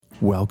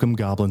Welcome,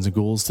 goblins and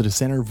ghouls, to the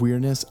center of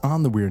weirdness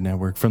on the Weird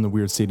Network from the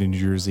weird state of New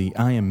Jersey.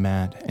 I am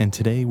Matt, and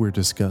today we're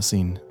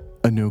discussing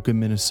Anoka,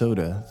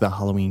 Minnesota, the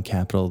Halloween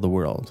capital of the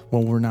world.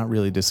 Well, we're not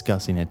really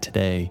discussing it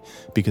today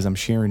because I'm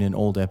sharing an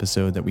old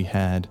episode that we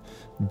had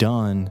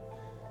done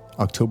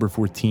October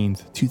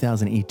 14th,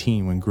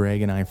 2018, when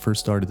Greg and I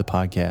first started the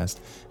podcast.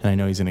 And I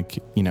know he's going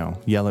to,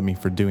 yell at me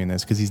for doing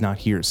this because he's not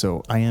here,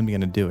 so I am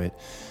going to do it.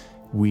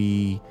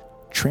 We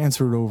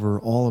transferred over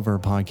all of our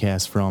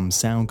podcasts from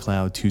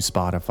SoundCloud to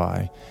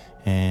Spotify,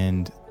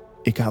 and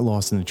it got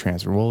lost in the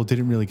transfer. Well, it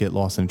didn't really get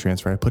lost in the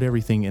transfer. I put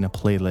everything in a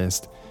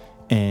playlist,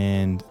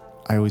 and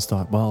I always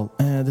thought,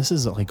 this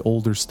is like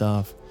older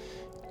stuff.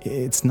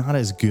 It's not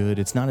as good.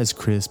 It's not as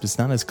crisp. It's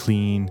not as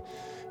clean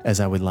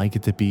as I would like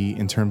it to be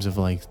in terms of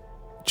like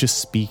just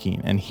speaking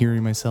and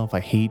hearing myself.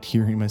 I hate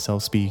hearing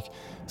myself speak.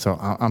 So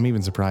I'm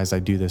even surprised I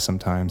do this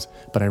sometimes,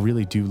 but I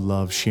really do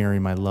love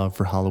sharing my love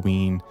for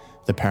Halloween,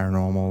 the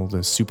paranormal,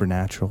 the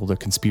supernatural, the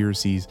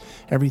conspiracies,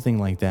 everything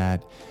like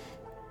that.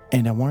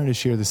 And I wanted to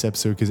share this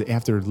episode because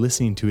after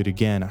listening to it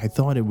again, I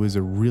thought it was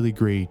a really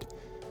great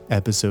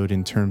episode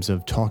in terms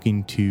of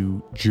talking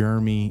to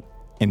Jeremy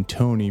and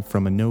Tony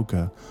from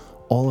Anoka,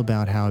 all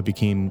about how it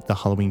became the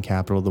Halloween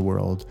capital of the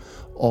world,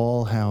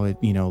 all how it,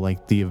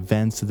 like the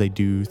events that they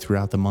do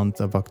throughout the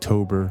month of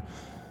October.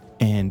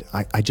 And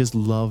I just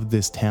love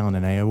this town,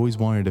 and I always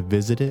wanted to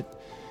visit it,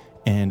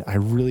 and I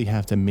really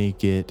have to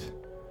make it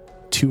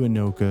to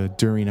Anoka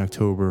during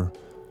October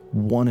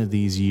one of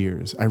these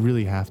years. I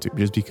really have to,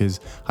 just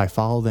because I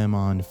follow them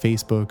on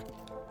Facebook.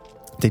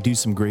 They do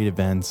some great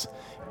events,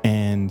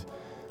 and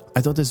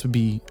I thought this would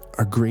be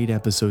a great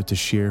episode to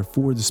share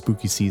for the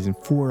spooky season,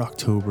 for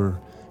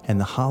October and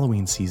the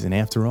Halloween season.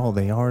 After all,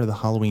 they are the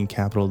Halloween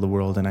capital of the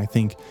world, and I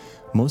think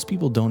most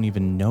people don't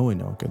even know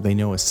Anoka. They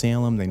know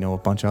Salem, they know a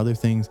bunch of other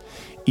things,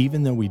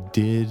 even though we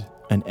did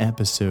an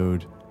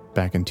episode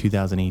back in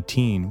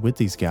 2018 with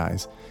these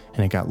guys,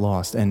 and it got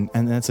lost. And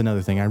that's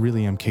another thing. I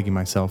really am kicking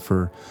myself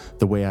for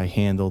the way I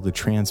handled the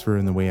transfer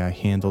and the way I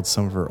handled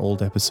some of our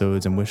old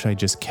episodes, and wish I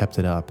just kept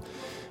it up.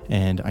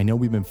 And I know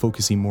we've been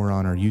focusing more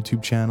on our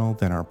YouTube channel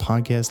than our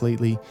podcast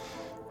lately,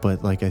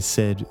 but like I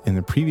said in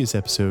the previous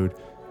episode,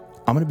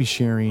 I'm going to be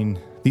sharing,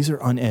 these are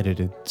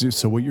unedited.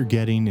 So what you're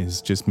getting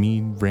is just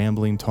me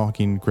rambling,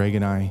 talking, Greg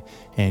and I,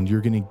 and you're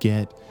going to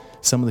get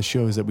some of the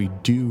shows that we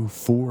do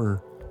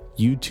for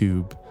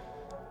YouTube.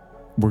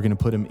 We're going to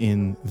put them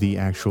in the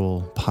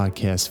actual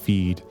podcast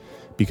feed,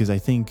 because I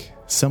think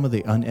some of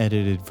the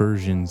unedited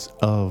versions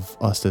of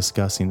us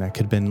discussing that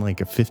could have been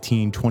like a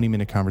 15-20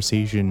 minute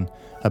conversation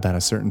about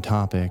a certain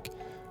topic,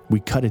 we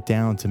cut it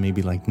down to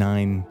maybe like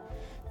 9-10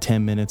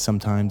 minutes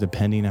sometime,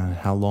 depending on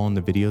how long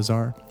the videos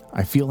are.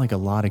 I feel like a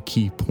lot of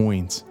key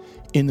points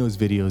in those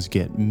videos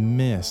get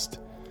missed.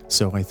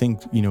 So I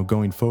think,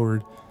 going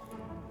forward,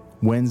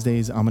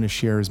 Wednesdays, I'm going to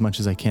share as much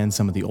as I can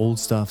some of the old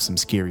stuff, some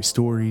scary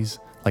stories,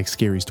 like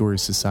Scary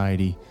Stories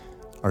Society,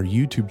 our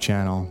YouTube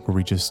channel, where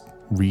we just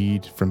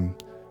read from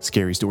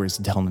scary stories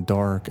to tell in the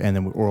dark. And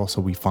then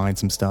we find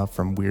some stuff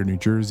from Weird New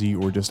Jersey,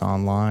 or just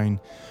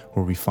online,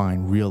 where we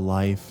find real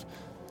life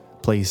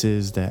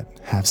places that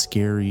have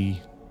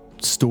scary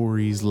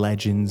stories,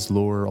 legends,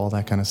 lore, all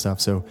that kind of stuff.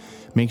 So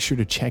make sure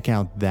to check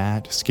out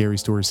that Scary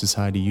Story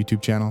Society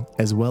YouTube channel,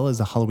 as well as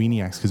the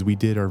Halloweeniacs, because we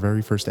did our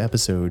very first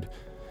episode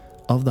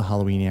of the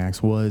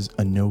Halloweeniacs was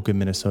Anoka,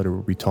 Minnesota, where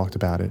we talked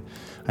about it.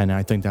 And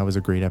I think that was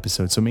a great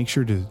episode. So make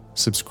sure to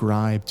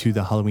subscribe to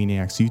the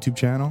Halloweeniacs YouTube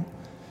channel,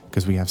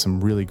 because we have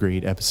some really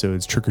great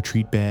episodes,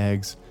 trick-or-treat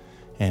bags,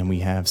 and we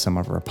have some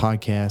of our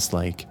podcasts,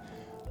 like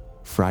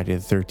Friday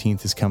the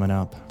 13th is coming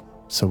up.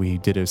 So we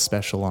did a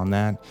special on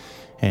that.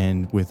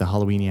 And with the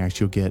Halloweeniacs,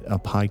 you'll get a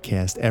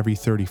podcast every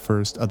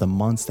 31st of the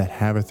months that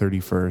have a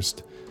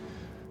 31st.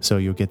 So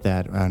you'll get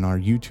that on our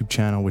YouTube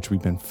channel, which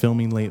we've been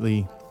filming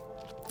lately,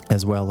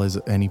 as well as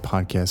any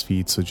podcast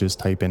feed. So just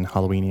type in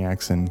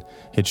Halloweeniacs and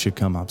it should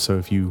come up. So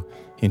if you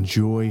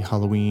enjoy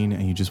Halloween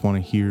and you just want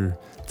to hear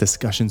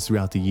discussions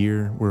throughout the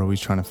year, we're always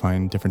trying to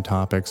find different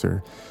topics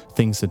or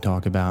things to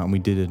talk about. And we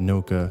did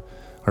Anoka,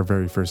 our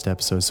very first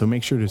episode. So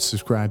make sure to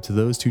subscribe to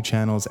those two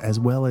channels, as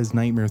well as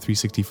Nightmare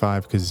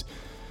 365, because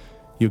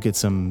you'll get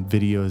some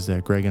videos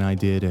that Greg and I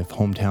did of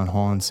hometown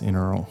haunts in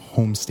our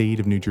home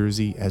state of New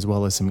Jersey, as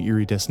well as some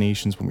eerie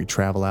destinations when we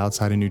travel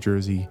outside of New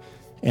Jersey,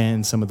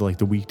 and some of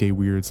the weekday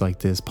weirds like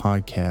this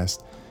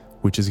podcast,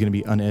 which is going to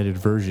be unedited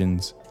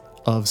versions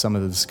of some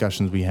of the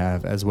discussions we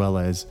have, as well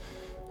as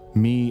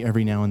me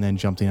every now and then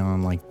jumping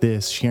on like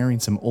this, sharing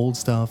some old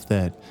stuff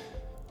that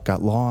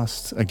got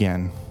lost.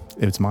 Again,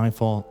 it's my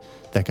fault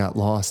that got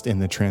lost in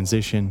the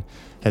transition,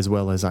 as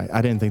well as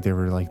I didn't think they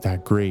were like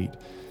that great.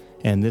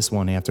 And this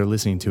one, after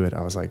listening to it,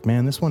 I was like,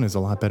 man, this one is a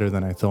lot better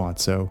than I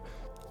thought. So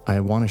I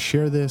want to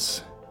share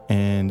this,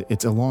 and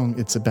it's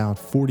about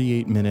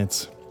 48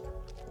 minutes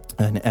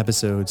an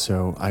episode.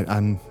 So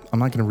I'm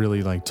not going to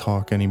really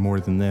talk any more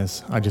than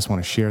this. I just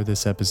want to share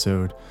this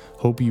episode.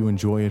 Hope you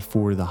enjoy it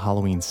for the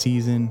Halloween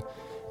season.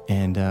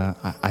 And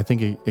I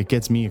think it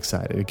gets me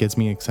excited. It gets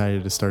me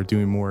excited to start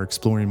doing more,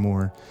 exploring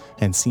more,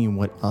 and seeing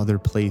what other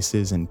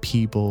places and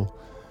people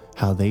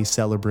how they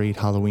celebrate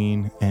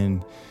Halloween,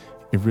 and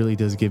it really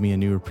does give me a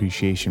new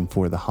appreciation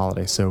for the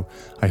holiday. So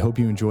I hope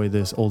you enjoy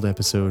this old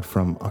episode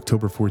from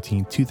October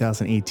 14th,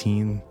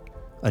 2018,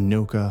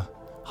 Anoka,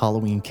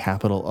 Halloween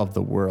capital of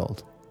the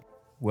world.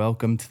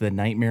 Welcome to the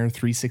Nightmare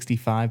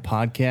 365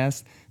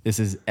 podcast. This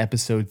is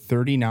episode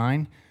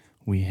 39.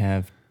 We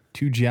have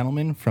two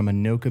gentlemen from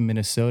Anoka,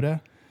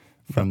 Minnesota,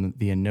 from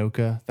the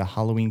Anoka, the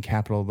Halloween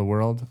capital of the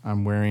world.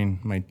 I'm wearing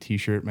my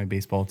t-shirt, my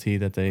baseball tee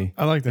that I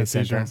like that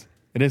sent t-shirt. us.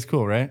 It is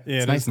cool, right? Yeah,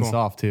 it's nice and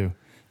soft too.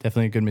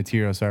 Definitely a good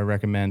material, so I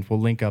recommend.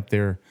 We'll link up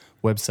their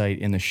website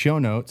in the show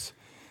notes,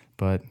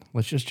 but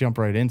let's just jump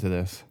right into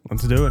this.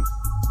 Let's do it.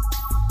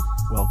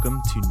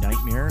 Welcome to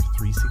Nightmare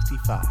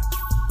 365.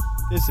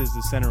 This is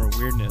the center of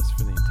weirdness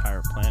for the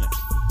entire planet.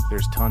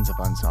 There's tons of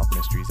unsolved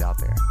mysteries out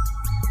there.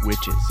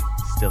 Witches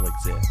still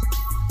exist.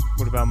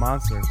 What about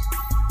monsters?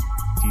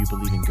 Do you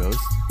believe in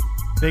ghosts?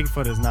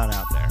 Bigfoot is not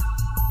out there.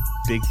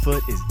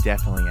 Bigfoot is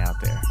definitely out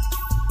there.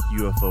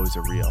 UFOs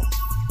are real.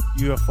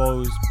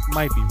 UFOs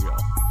might be real.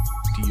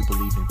 Do you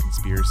believe in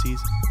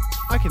conspiracies?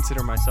 I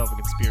consider myself a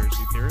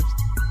conspiracy theorist.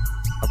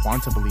 I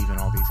want to believe in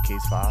all these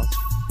case files.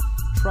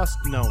 Trust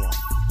no one.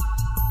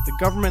 The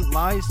government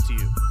lies to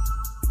you.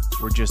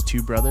 We're just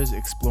two brothers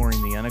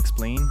exploring the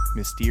unexplained,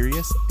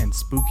 mysterious, and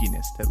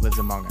spookiness that lives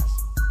among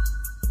us.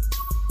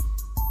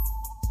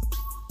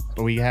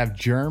 But we have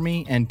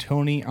Jeremy and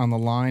Tony on the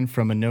line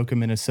from Anoka,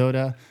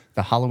 Minnesota,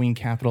 the Halloween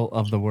capital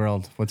of the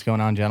world. What's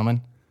going on,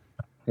 gentlemen?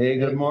 Hey,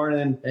 good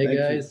morning. Hey,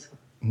 guys.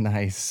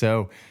 Nice.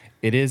 So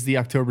it is the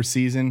October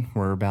season.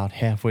 We're about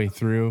halfway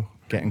through,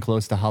 getting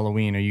close to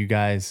Halloween. Are you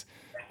guys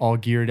all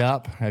geared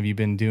up? Have you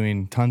been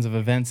doing tons of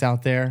events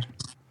out there?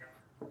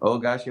 Oh,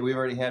 gosh, yeah, we've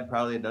already had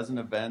probably a dozen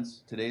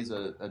events. Today's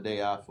a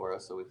day off for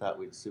us, so we thought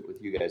we'd sit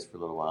with you guys for a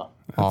little while.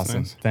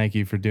 Awesome. Nice. Thank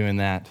you for doing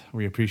that.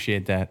 We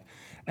appreciate that.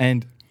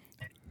 And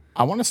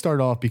I want to start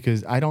off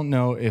because I don't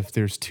know if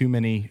there's too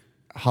many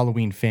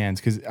Halloween fans,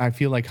 because I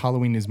feel like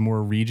Halloween is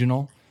more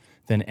regional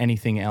than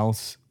anything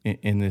else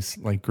in this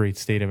like great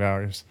state of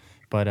ours.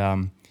 But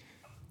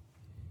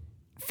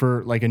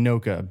for like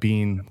Anoka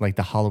being like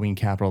the Halloween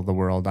capital of the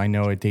world, I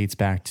know it dates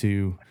back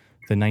to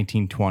the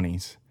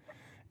 1920s.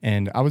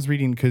 And I was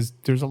reading, because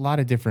there's a lot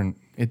of different,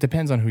 it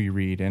depends on who you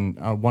read. And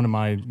one of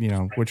my,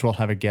 which we'll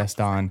have a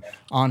guest on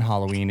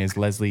Halloween, is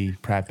Leslie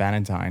Pratt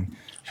Bannatyne.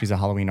 She's a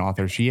Halloween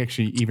author. She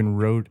actually even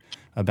wrote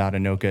about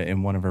Anoka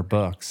in one of her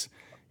books.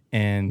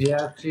 And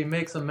yeah, she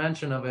makes a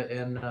mention of it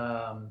in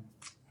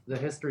the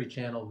History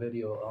Channel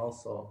video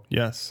also.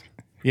 Yes.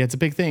 Yeah, it's a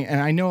big thing.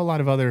 And I know a lot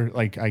of other,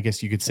 like, I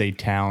guess you could say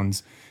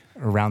towns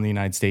around the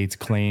United States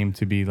claim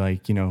to be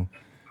like, the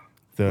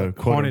haunted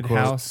quote-unquote,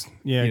 house.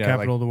 Yeah,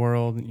 capital of the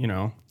world, but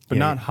Yeah.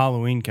 not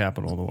Halloween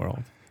capital of the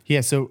world.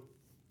 Yeah, so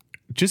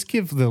just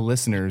give the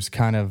listeners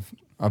kind of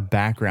a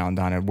background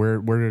on it. Where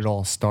did it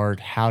all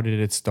start? How did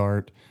it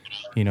start?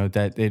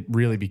 That it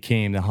really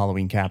became the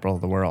Halloween capital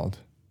of the world.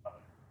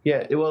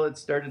 Yeah, it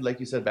started, like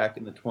you said, back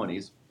in the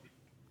 20s.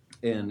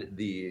 And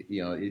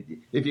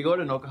if you go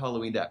to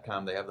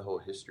NokaHalloween.com, they have the whole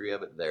history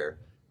of it there.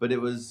 But it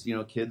was,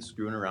 kids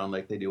screwing around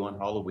like they do on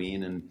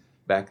Halloween. And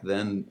back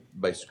then,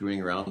 by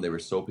screwing around, they were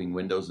soaping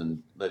windows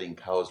and letting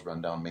cows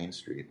run down Main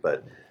Street.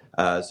 But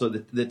so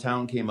the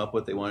town came up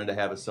with, they wanted to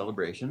have a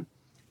celebration,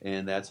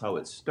 and that's how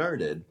it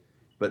started.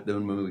 But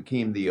then when we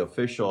became the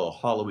official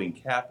Halloween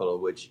capital,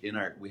 which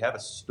we have a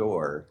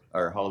store,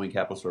 our Halloween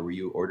capital store, where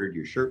you ordered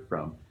your shirt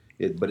from,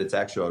 but it's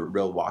actually a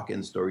real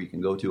walk-in store you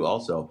can go to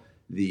also.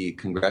 The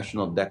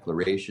Congressional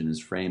Declaration is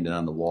framed and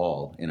on the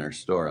wall in our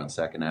store on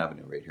 2nd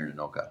Avenue right here in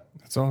Anoka.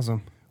 That's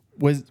awesome.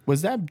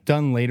 Was that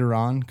done later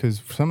on?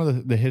 Because some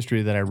of the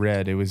history that I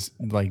read, it was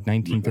like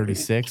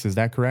 1936. Is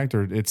that correct?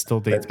 Or it still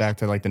dates back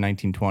to like the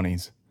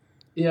 1920s?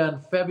 Yeah, in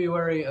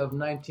February of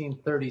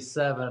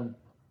 1937,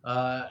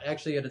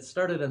 actually it had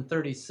started in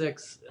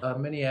 36.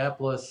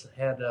 Minneapolis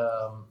had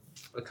a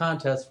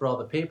contest for all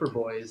the paper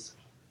boys.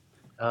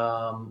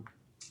 And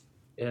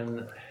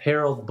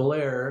Harold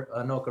Blair,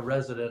 Anoka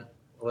resident,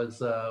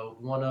 was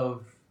one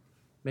of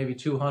maybe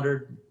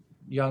 200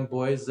 young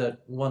boys that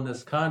won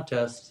this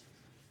contest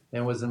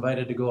and was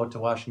invited to go out to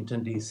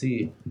Washington,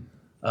 D.C.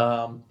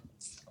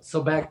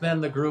 So back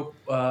then the group,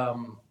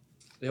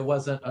 it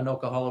wasn't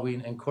Anoka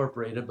Halloween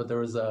Incorporated, but there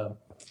was a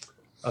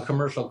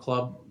commercial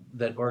club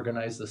that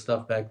organized the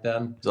stuff back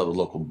then. So the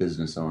local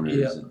business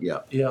owners.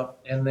 Yeah.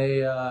 And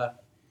they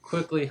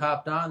quickly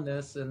hopped on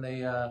this, and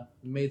they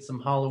made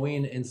some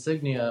Halloween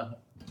insignia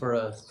for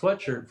a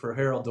sweatshirt for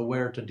Harold to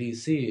wear to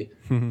D.C.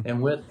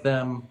 And with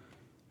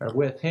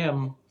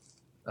him,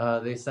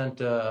 they sent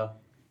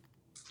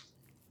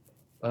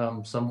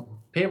some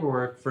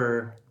paperwork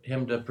for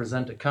him to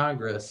present to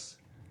Congress.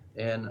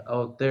 And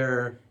out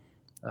there,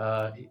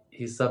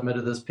 he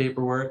submitted this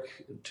paperwork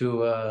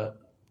to a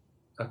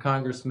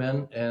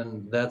congressman,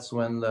 and that's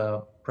when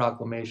the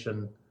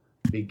proclamation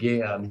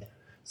began.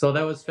 So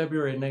that was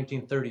February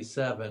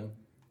 1937.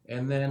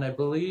 And then I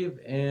believe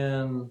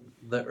in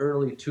the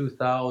early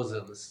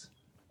 2000s,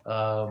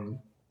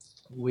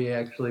 we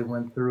actually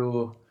went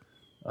through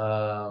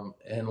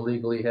and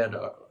legally had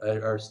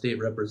our state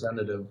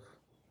representative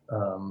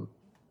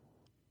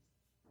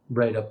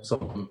write up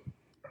some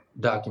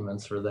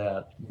documents for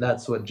that.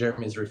 That's what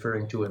Jeremy's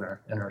referring to in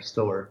our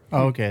store.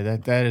 Oh, okay,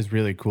 that is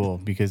really cool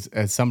because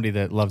as somebody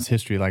that loves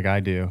history like I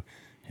do,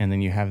 and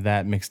then you have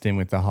that mixed in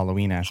with the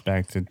Halloween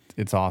aspect,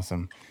 it's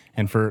awesome.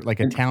 And for like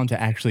a town to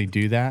actually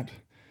do that,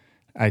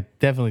 I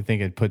definitely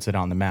think it puts it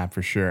on the map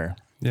for sure.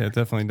 Yeah, it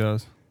definitely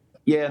does.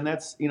 Yeah, and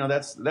that's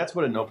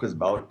what Anoka's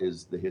about,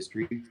 is the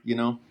history.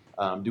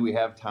 Do we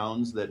have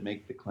towns that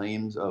make the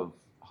claims of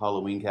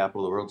Halloween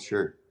capital of the world?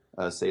 Sure.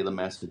 Salem,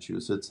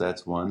 Massachusetts,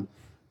 that's one.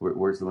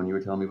 Where's the one you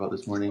were telling me about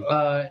this morning?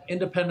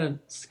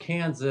 Independence,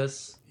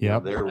 Kansas.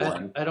 Yep. They're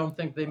one. I don't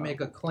think they make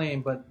a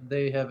claim, but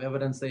they have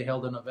evidence they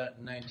held an event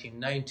in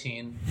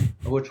 1919,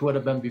 which would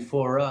have been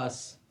before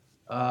us.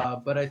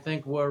 But I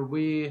think where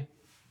we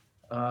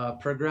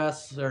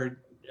progress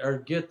or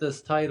get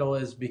this title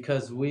is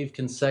because we've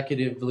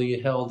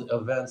consecutively held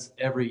events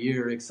every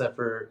year except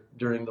for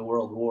during the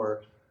World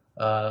War.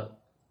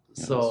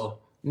 So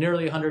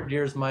nearly 100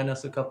 years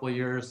minus a couple of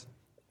years,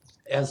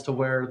 as to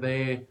where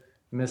they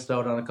missed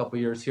out on a couple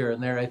of years here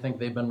and there. I think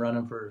they've been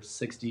running for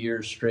 60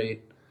 years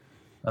straight.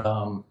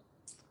 But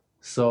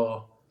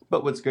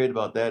what's great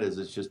about that is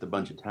it's just a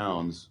bunch of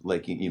towns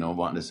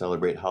wanting to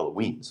celebrate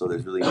Halloween. So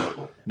there's really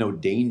no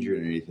danger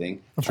in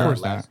anything. Of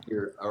course last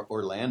year,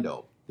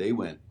 Orlando, they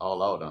went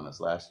all out on us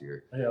last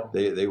year. Yeah.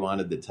 They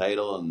wanted the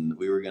title, and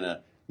we were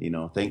gonna,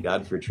 thank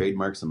God for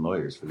trademarks and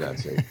lawyers, for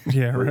God's sake.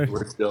 Yeah, right.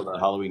 We're still the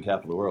Halloween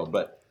capital of the world,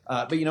 but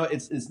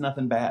it's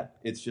nothing bad.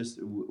 It's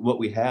just what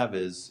we have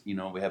is,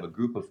 we have a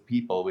group of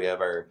people. We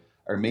have our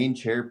main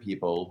chair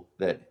people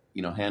that,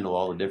 handle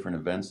all the different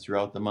events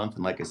throughout the month.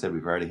 And like I said,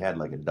 we've already had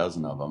like a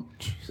dozen of them.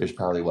 There's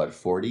probably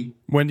 40.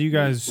 When do you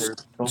guys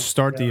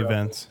start the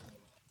events?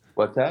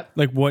 What's that?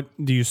 Like, what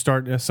do you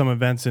start some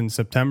events in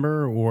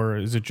September, or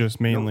is it just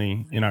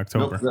mainly in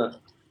October?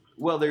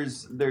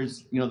 There's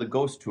the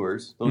ghost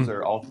tours. Those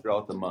are all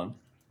throughout the month.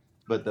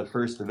 But the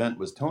first event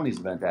was Tony's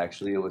event,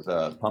 actually. It was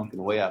a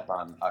Pumpkin Way Up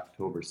on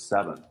October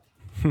 7th.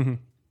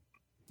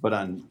 But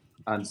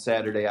on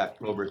Saturday,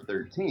 October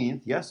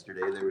 13th,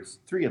 yesterday, there was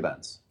 3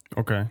 events.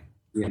 Okay.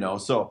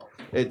 So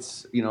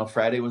it's,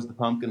 Friday was the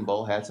Pumpkin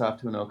Bowl. Hats off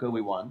to Anoka.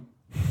 We won.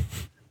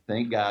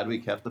 Thank God we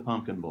kept the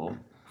Pumpkin Bowl.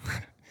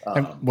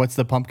 And what's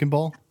the Pumpkin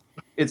Bowl?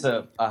 It's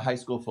a high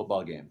school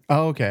football game.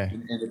 Oh, okay.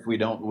 And if we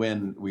don't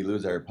win, we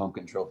lose our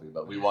pumpkin trophy.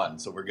 But we won,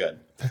 so we're good.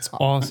 That's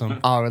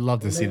awesome. Oh, I would love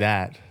to see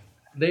that.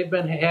 They've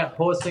been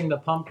hosting the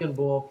Pumpkin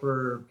Bowl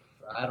for,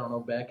 I don't know,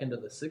 back into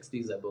the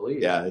 60s, I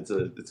believe. Yeah,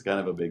 it's kind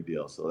of a big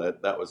deal. So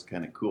that was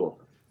kind of cool.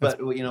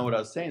 But what I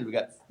was saying is we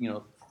got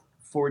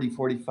 40,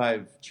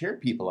 45 chair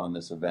people on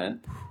this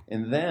event,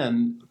 and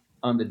then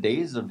on the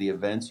days of the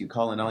events, you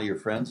call in all your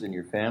friends and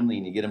your family,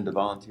 and you get them to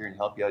volunteer and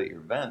help you out at your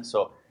event.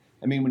 So,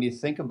 I mean, when you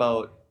think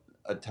about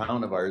a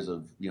town of ours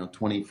of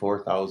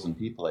 24,000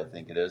 people, I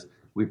think it is,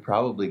 we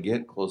probably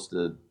get close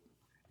to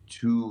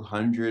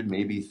 200,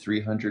 maybe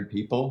 300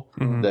 people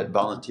that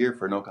volunteer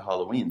for Anoka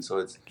Halloween.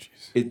 So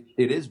it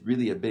is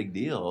really a big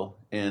deal.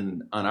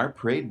 And on our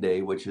parade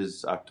day, which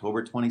is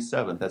October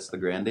 27th, that's the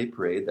Grand Day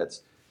Parade.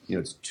 That's,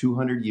 it's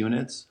 200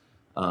 units.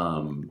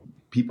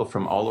 People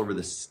from all over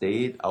the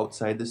state,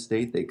 outside the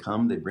state, they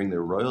come, they bring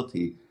their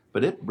royalty.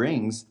 But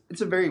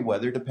it's a very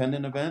weather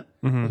dependent event,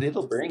 but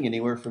it'll bring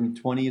anywhere from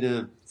 20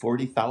 to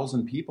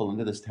 40,000 people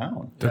into this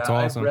town. That's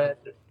awesome.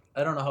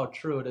 I don't know how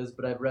true it is,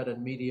 but I've read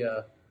in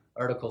media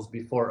articles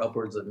before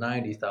upwards of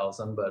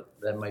 90,000, but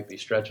that might be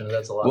stretching.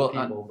 That's a lot of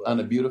people. On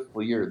a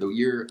beautiful year,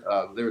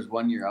 there was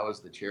one year I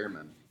was the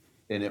chairman,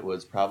 and it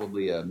was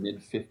probably a mid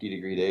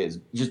 50-degree day. It's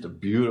just a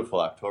beautiful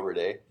October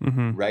day.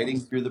 Riding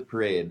through the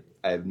parade,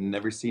 I've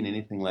never seen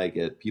anything like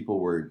it. People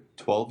were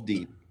 12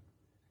 deep,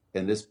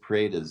 and this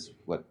parade is,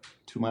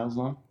 2 miles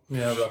long?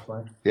 Yeah,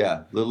 roughly.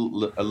 Yeah, a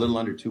little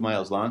under 2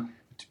 miles long.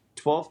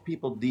 12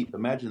 people deep.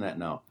 Imagine that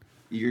now.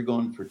 You're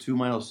going for 2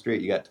 miles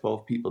straight. You got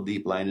 12 people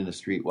deep lying in the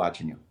street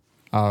watching you.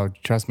 Oh,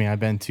 trust me, I've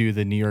been to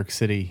the New York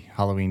City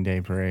Halloween Day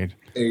Parade.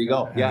 There you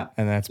go. Yeah.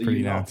 And that's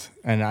pretty nuts.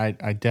 And I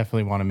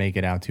definitely want to make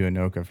it out to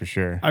Anoka for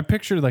sure. I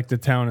picture like the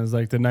town as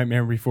like the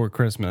Nightmare Before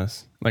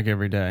Christmas, like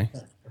every day.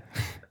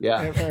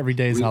 Yeah. Every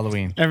day is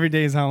Halloween. Every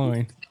day is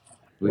Halloween.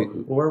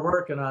 We're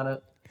working on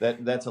it.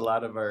 That's a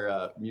lot of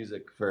our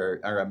music for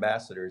our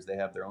ambassadors. They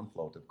have their own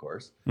float, of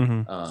course.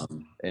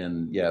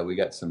 And yeah, we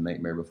got some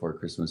Nightmare Before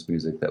Christmas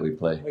music that we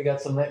play. We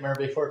got some Nightmare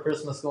Before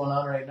Christmas going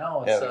on right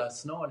now. It's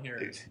snowing here.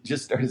 It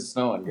just started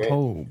snowing. Great.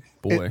 Oh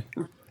boy.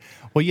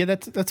 Well, yeah,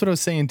 that's what I was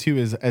saying too.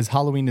 Is as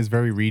Halloween is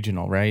very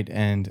regional, right?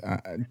 And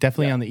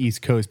definitely on the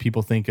East Coast,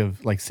 people think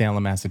of like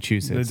Salem,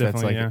 Massachusetts.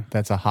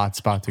 That's a hot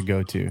spot to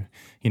go to.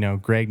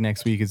 Greg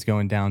next week is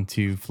going down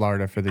to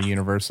Florida for the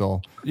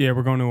Universal. Yeah,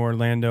 we're going to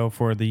Orlando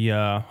for the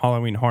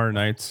Halloween Horror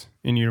Nights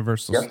in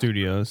Universal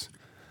Studios.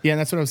 Yeah, and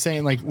that's what I was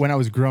saying. Like when I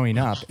was growing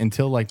up,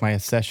 until like my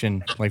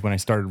session, like when I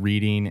started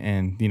reading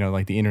and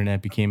like the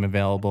internet became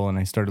available and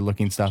I started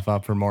looking stuff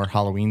up for more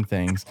Halloween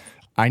things,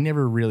 I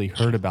never really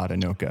heard about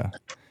Anoka.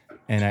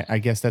 And I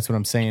guess that's what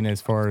I'm saying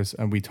as far as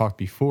we talked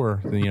before,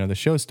 the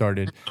show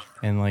started,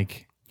 and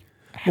like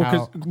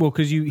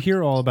Because you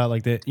hear all about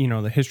like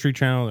the History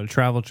Channel or the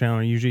Travel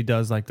Channel usually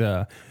does like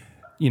the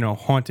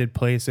haunted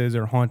places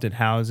or haunted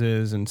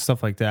houses and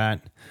stuff like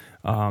that.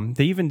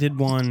 They even did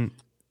one.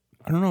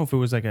 I don't know if it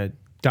was like a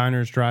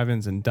diners,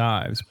 drive-ins, and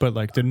dives, but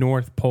like the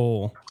North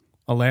Pole,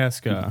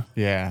 Alaska,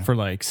 for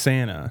like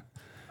Santa.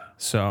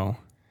 So,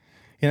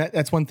 yeah,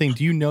 that's one thing.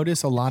 Do you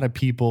notice a lot of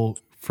people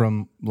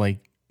from like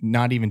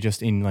not even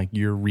just in like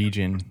your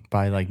region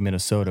by like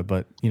Minnesota,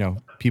 but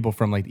people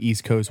from like the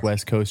East Coast,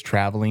 West Coast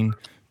traveling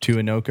to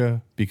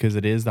Anoka because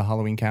it is the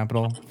Halloween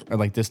capital or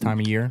like this time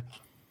of year?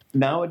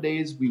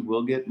 Nowadays, we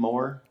will get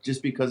more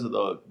just because of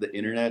the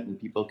internet and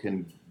people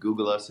can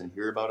Google us and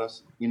hear about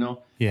us.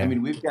 Yeah. I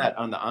mean, we've got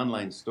on the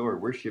online store,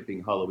 we're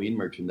shipping Halloween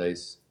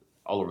merchandise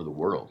all over the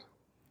world.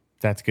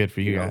 That's good for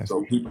you guys.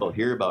 So people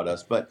hear about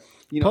us. But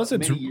plus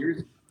it's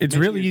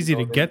really easy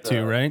to get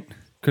to, right?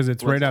 Because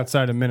it's right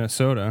outside of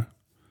Minnesota.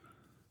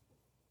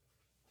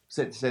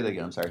 Say that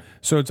again. I'm sorry.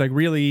 So it's like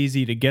really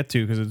easy to get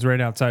to because it's right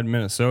outside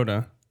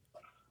Minnesota.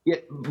 Yeah,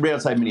 right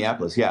outside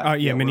Minneapolis. Yeah.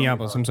 Yeah,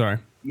 Minneapolis. I'm sorry.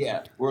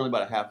 Yeah, we're only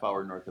about a half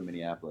hour north of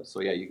Minneapolis.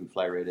 So yeah, you can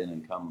fly right in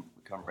and come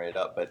right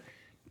up. But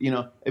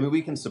I mean,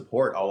 we can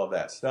support all of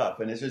that stuff,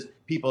 and it's just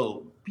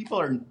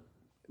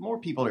more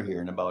people are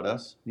hearing about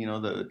us.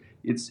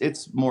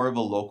 It's more of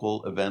a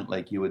local event,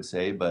 like you would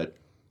say, but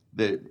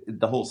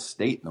the whole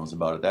state knows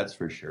about it. That's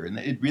for sure, and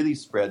it really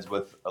spreads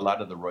with a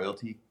lot of the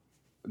royalty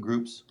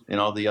groups and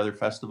all the other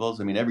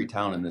festivals. I mean, every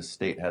town in this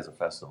state has a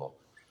festival.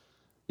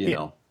 You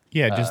know.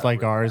 Yeah, just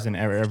like ours, and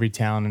every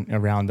town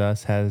around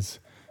us has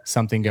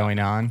something going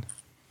on.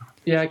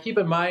 Yeah, keep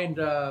in mind,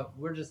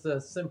 we're just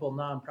a simple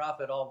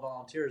nonprofit, all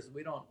volunteers.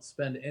 We don't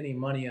spend any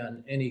money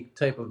on any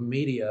type of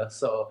media,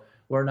 so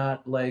we're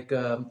not like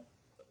a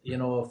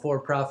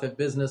for-profit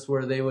business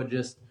where they would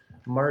just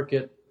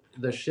market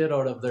the shit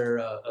out of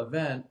their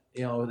event.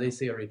 They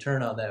see a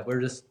return on that.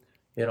 We're just,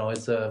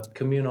 it's a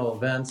communal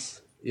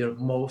events,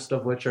 most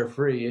of which are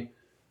free.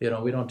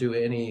 We don't do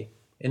any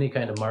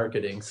kind of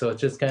marketing, so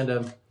it's just kind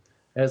of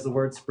as the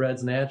word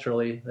spreads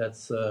naturally.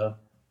 That's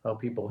how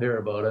people hear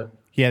about it.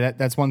 Yeah,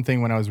 that's one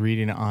thing when I was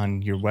reading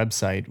on your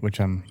website, which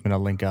I'm going to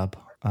link up,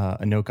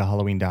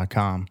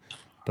 AnokaHalloween.com.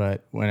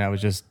 But when I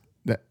was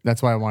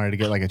that's why I wanted to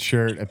get like a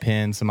shirt, a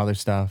pin, some other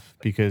stuff,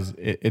 because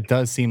it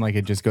does seem like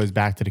it just goes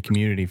back to the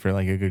community for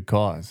like a good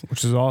cause.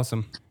 Which is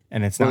awesome.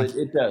 And it's not.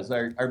 It does.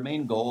 Our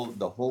main goal,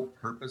 the whole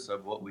purpose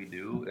of what we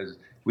do is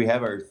we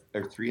have our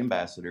 3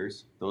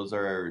 ambassadors. Those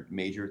are our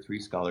major 3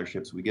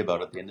 scholarships we give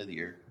out at the end of the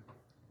year.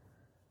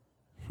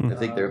 I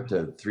think they're up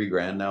to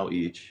 $3,000 now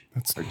each,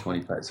 or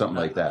 25, something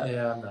like that.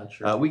 Yeah, I'm not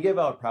sure. We give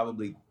out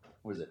probably,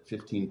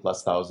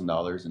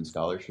 $15,000+ in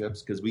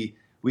scholarships because we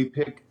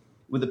pick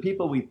with the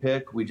people we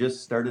pick. We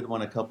just started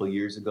one a couple of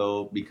years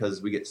ago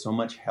because we get so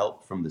much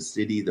help from the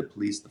city, the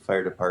police, the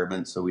fire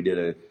department. So we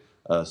did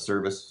a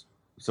service,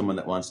 someone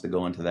that wants to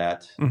go into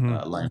that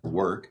line of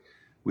work.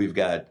 We've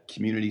got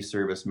community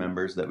service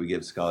members that we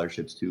give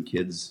scholarships to,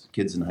 kids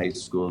in high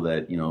school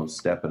that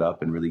step it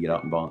up and really get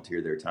out and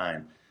volunteer their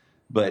time.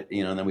 But,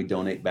 and then we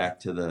donate back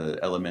to the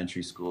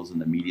elementary schools and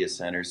the media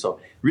centers.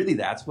 So really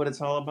that's what it's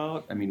all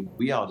about. I mean,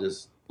 we all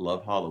just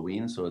love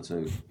Halloween. So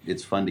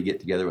it's fun to get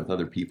together with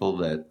other people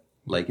that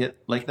like it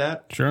like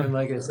that. Sure. And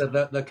like I said,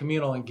 the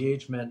communal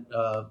engagement,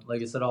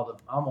 like I said,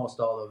 almost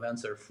all the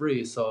events are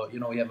free. So,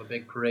 we have a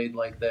big parade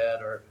like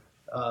that, or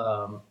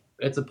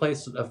it's a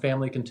place a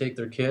family can take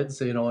their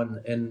kids,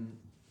 and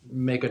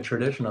make a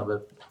tradition of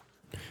it.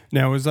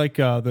 Now, is like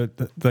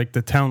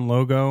the town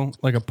logo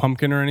like a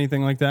pumpkin or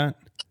anything like that?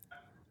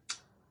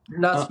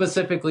 Not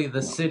specifically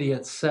the city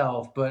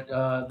itself, but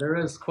there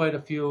is quite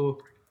a few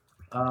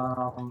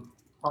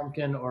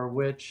pumpkin or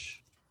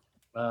witch,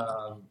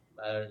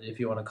 if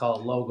you want to call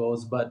it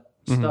logos, but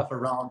stuff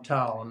around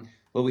town.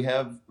 Well, we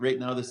have right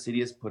now the city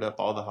has put up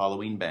all the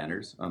Halloween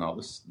banners on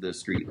all the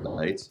street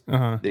lights.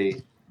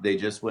 They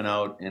just went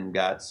out and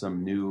got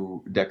some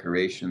new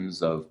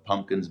decorations of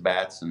pumpkins,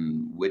 bats,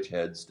 and witch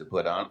heads to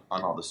put on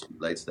all the street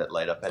lights that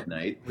light up at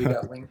night. We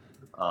got from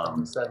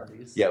the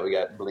 70s. Yeah, we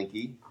got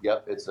Blinky.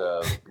 Yep, it's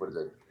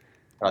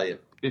probably a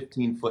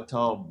 15-foot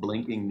tall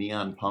blinking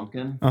neon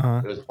pumpkin.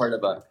 It was part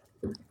of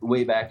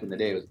way back in the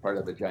day, it was part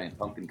of a giant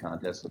pumpkin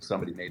contest. So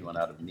somebody made one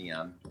out of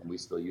neon, and we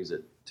still use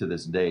it to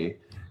this day.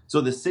 So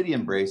the city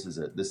embraces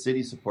it. The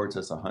city supports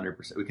us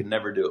 100%. We could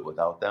never do it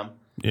without them.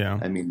 Yeah.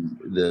 I mean,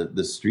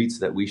 the streets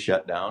that we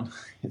shut down,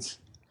 it's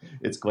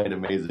quite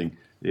amazing.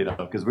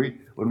 Because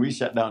when we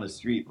shut down a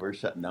street, we're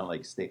shutting down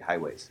like state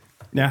highways.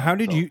 Now, how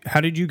did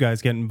you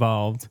guys get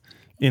involved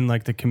in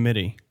like the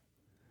committee?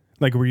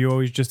 Like, were you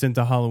always just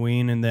into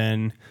Halloween, and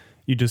then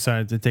you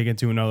decided to take it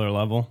to another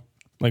level,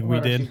 like we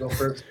did? You go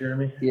first,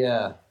 Jeremy.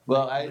 Yeah.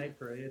 Well,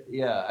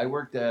 I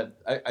worked at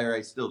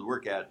I still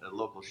work at a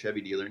local Chevy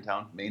dealer in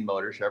town, Main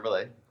Motor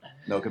Chevrolet,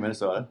 Anoka,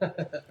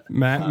 Minnesota.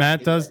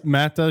 Matt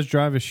does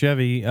drive a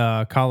Chevy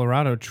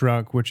Colorado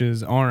truck, which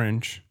is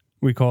orange.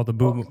 We call it the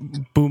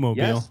Boomobile.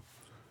 Yes.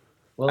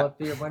 Well,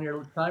 when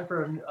you're time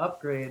for an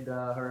upgrade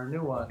or a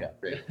new one, yeah,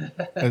 great.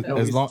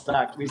 As long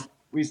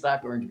we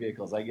stock orange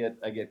vehicles. I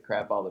get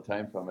crap all the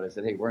time from it. I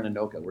said, hey, we're in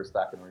Anoka. We're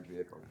stocking orange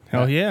vehicles.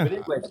 Hell yeah. But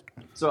anyway,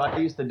 so I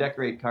used to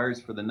decorate cars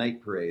for the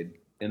night parade.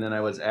 And then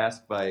I was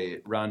asked by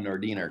Ron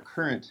Nordine, our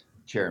current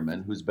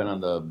chairman, who's been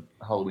on the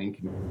Halloween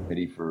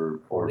committee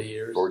for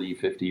 40,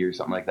 50 years,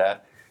 something like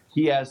that.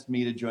 He asked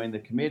me to join the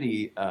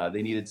committee.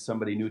 They needed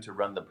somebody new to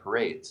run the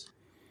parades.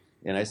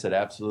 And I said,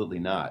 absolutely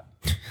not.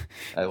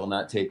 I will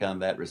not take on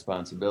that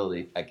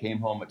responsibility. I came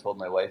home, I told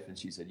my wife, and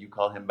she said, you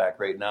call him back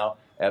right now?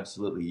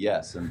 Absolutely,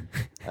 yes. And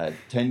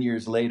 10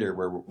 years later,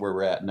 where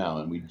we're at now,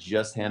 and we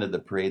just handed the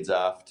parades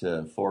off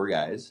to 4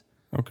 guys.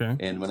 Okay.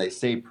 And when I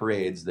say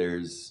parades,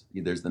 there's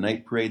the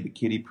night parade, the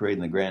kiddie parade,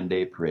 and the grand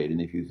day parade. And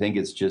if you think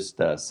it's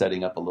just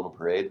setting up a little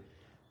parade,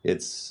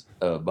 it's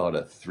about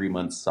a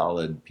 3-month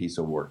solid piece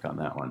of work on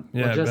that one.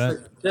 Yeah, well,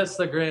 just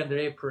the grand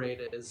day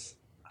parade is,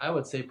 I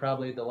would say,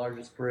 probably the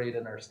largest parade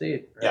in our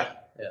state. Right?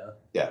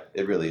 Yeah,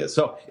 it really is.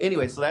 So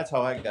anyway, so that's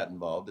how I got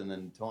involved. And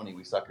then Tony,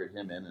 we suckered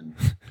him in, and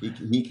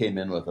he came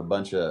in with a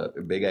bunch of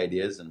big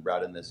ideas and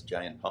brought in this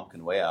giant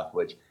pumpkin way off,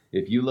 which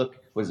if you look,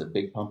 what is it,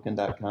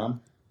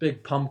 bigpumpkin.com?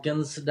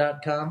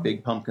 Bigpumpkins.com.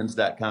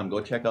 Bigpumpkins.com.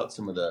 Go check out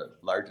some of the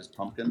largest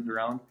pumpkins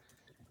around.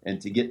 And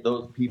to get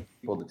those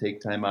people to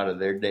take time out of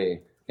their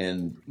day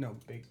and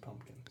big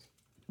pumpkins,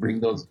 bring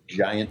those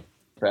giant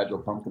fragile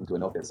pumpkins to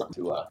Anoka,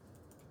 something to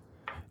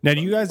Now,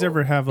 do you guys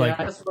ever have like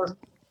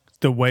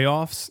the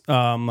way-offs,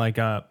 like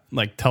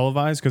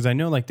televised? Because I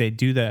know like they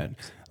do that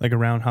like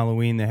around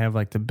Halloween. They have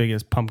like the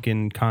biggest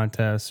pumpkin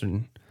contest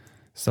and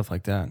stuff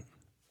like that.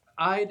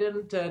 I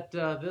didn't at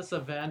this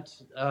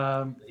event.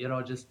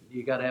 Just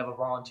you got to have a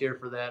volunteer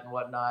for that and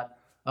whatnot.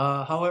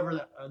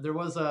 However, there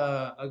was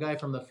a guy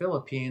from the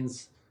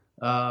Philippines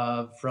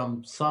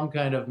from some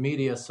kind of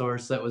media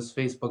source that was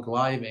Facebook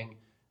Living,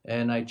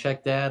 and I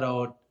checked that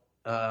out,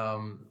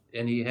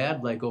 and he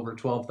had like over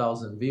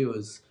 12,000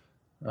 views.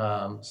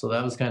 So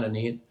that was kind of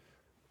neat.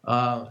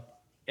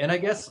 And I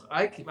guess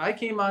I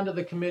came onto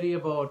the committee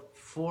about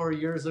 4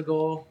 years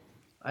ago.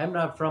 I'm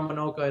not from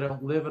Anoka. I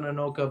don't live in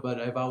Anoka, but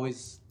I've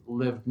always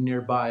lived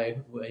nearby,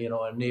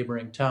 a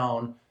neighboring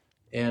town.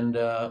 And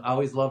I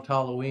always loved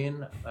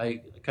Halloween.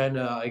 I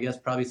guess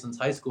probably since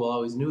high school, I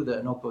always knew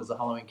that Anoka was the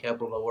Halloween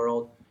capital of the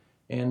world.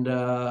 And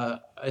I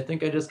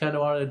think I just kind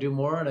of wanted to do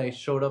more. And I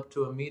showed up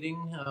to a meeting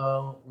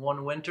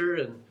one winter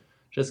and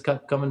just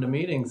kept coming to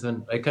meetings.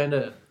 And I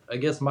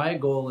guess my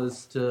goal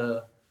is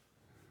to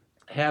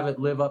have it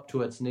live up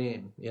to its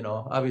name.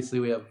 Obviously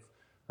we have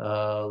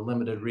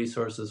limited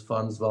resources,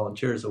 funds,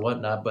 volunteers, and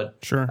whatnot. But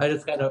sure,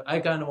 I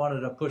kind of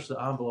wanted to push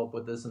the envelope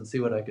with this and see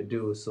what I could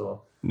do.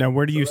 So now,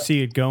 where do you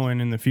see it going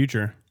in the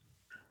future?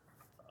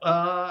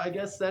 I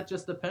guess that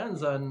just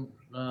depends on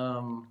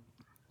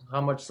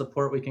how much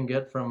support we can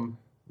get from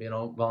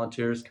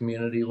volunteers,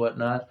 community,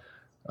 whatnot.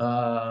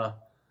 I'm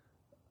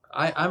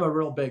a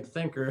real big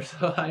thinker,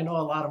 so I know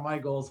a lot of my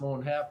goals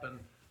won't happen.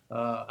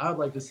 I would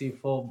like to see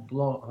full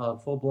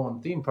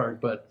blown theme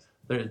park, but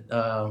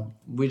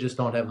we just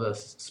don't have the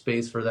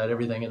space for that.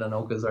 Everything in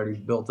Anoka is already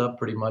built up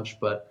pretty much,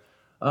 but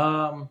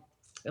and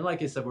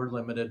like I said, we're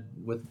limited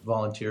with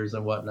volunteers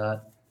and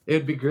whatnot.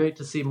 It'd be great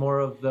to see more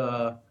of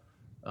the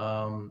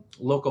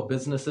local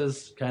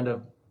businesses kind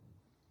of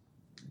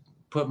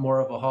put more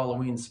of a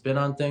Halloween spin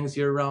on things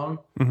year round.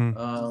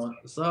 Mm-hmm.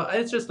 So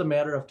it's just a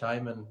matter of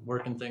time and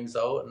working things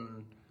out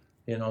and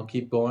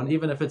keep going.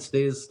 Even if it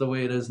stays the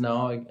way it is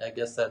now, I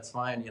guess that's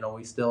fine.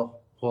 We still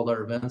hold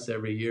our events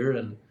every year,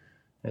 and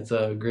it's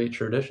a great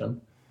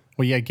tradition.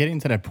 Well, yeah, getting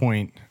to that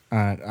point,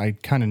 I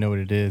kind of know what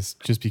it is,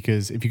 just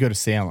because if you go to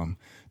Salem,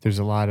 there's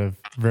a lot of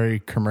very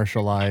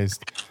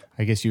commercialized,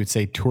 I guess you would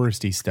say,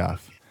 touristy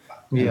stuff.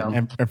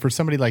 Yeah. And for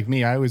somebody like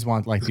me, I always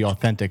want like the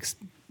authentic,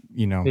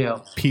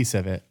 piece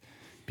of it,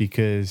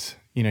 because,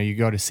 you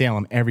go to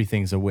Salem,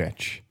 everything's a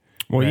witch.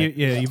 Well, right?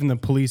 Even the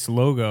police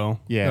logo,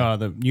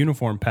 the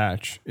uniform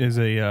patch is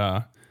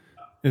a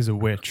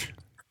witch.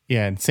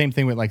 Yeah, and same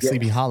thing with like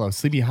Sleepy Hollow.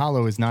 Sleepy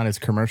Hollow is not as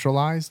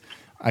commercialized.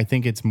 I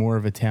think it's more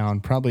of a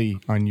town, probably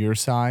on your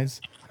size,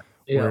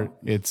 where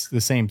it's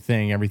the same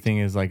thing. Everything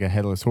is like a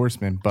headless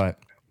horseman, but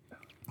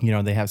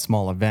they have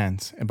small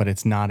events, but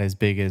it's not as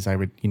big as I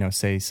would,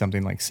 say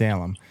something like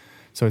Salem.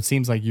 So it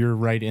seems like you're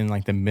right in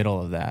like the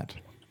middle of that.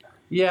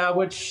 Yeah,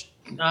 which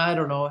I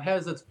don't know,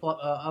 has its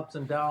ups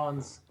and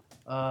downs.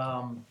 It's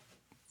a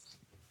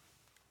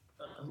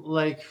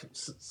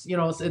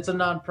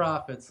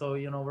nonprofit, so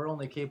we're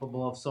only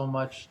capable of so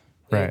much.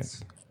 Right.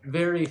 It's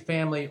very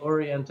family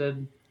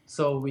oriented,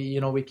 so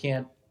we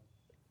can't.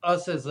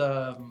 Us as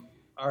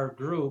our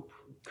group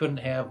couldn't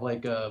have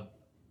like a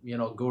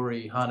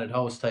gory haunted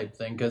house type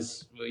thing,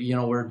 because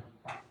we're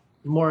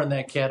more in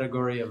that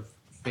category of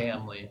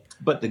family.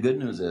 But the good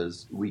news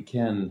is we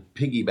can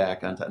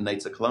piggyback on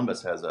Knights of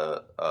Columbus has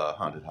a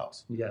haunted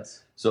house.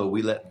 Yes. So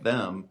we let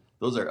them.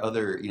 Those are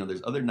other,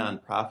 there's other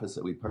nonprofits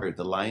that we partner.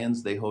 The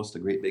Lions, they host a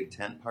great big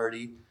tent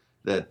party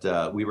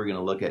that we were going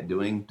to look at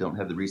doing. Don't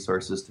have the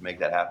resources to make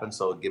that happen,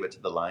 so give it to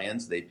the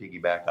Lions. They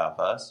piggyback off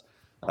us.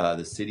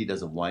 The city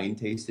does a wine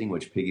tasting,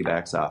 which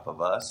piggybacks off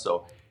of us.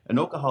 So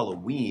Anoka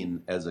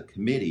Halloween, as a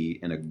committee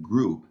and a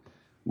group,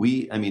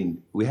 we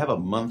have a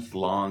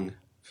month-long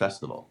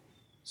festival,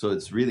 so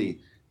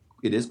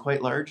it is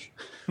quite large.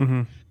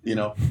 Mm-hmm.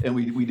 And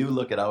we do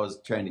look at always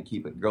trying to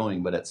keep it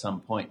growing, but at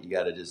some point you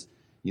got to just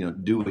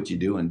do what you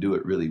do and do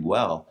it really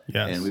well.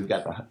 Yes. And we've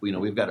got our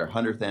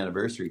 100th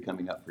anniversary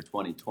coming up for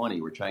 2020.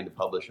 We're trying to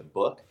publish a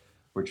book.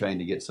 We're trying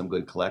to get some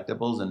good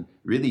collectibles, and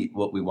really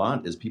what we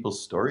want is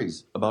people's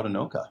stories about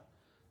Anoka.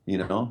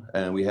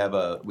 And we have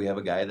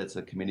a guy that's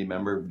a committee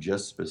member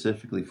just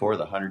specifically for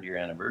the 100-year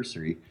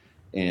anniversary,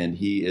 and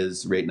he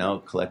is right now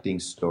collecting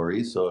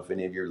stories. So if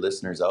any of your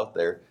listeners out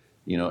there,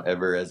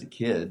 ever as a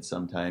kid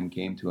sometime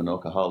came to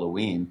Anoka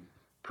Halloween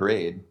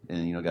parade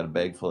and got a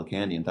bag full of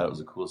candy and thought it was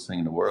the coolest thing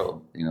in the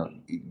world,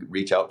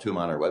 reach out to him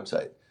on our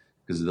website,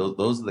 because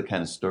those are the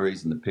kind of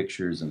stories and the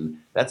pictures, and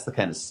that's the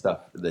kind of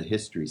stuff, the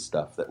history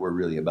stuff that we're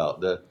really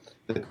about. The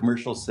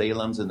commercial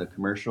Salems and the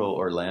commercial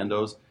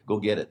Orlandos, go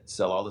get it.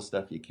 Sell all the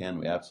stuff you can.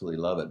 We absolutely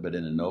love it. But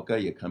in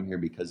Anoka, you come here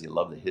because you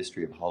love the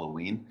history of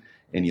Halloween,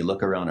 and you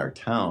look around our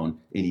town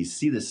and you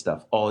see this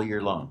stuff all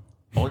year long.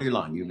 All year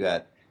long. You've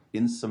got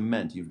in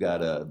cement, you've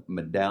got a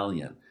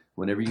medallion.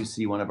 Whenever you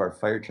see one of our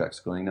fire trucks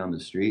going down the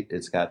street,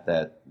 it's got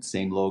that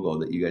same logo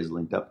that you guys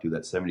linked up to,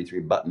 that 73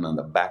 button on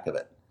the back of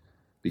it,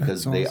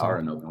 because they are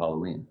Anoka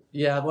Halloween.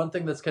 Yeah, one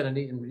thing that's kind of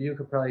neat, and you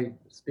could probably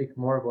speak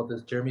more about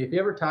this, Jeremy. If you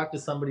ever talk to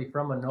somebody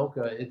from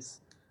Anoka,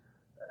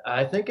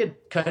 I think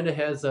it kind of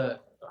has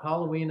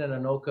Halloween and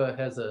Anoka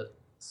has a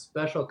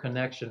special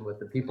connection with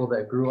the people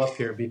that grew up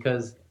here,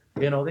 because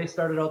they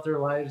started out their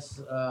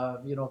lives,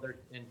 they're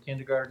in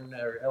kindergarten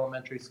or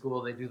elementary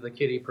school, they do the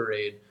kiddie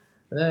parade.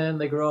 And then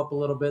they grow up a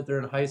little bit, they're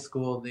in high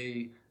school,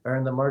 they are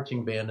in the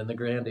marching band and the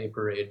Grand Day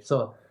parade.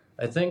 So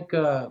I think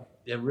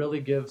it really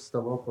gives the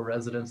local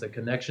residents a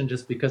connection,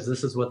 just because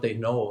this is what they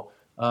know.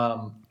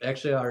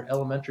 Actually, our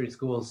elementary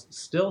schools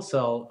still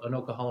sell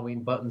Anoka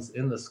Halloween buttons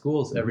in the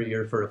schools every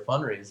year for a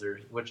fundraiser,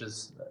 which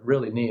is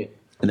really neat.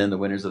 And then the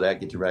winners of that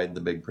get to ride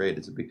the big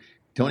parade.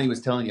 Tony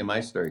was telling you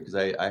my story, because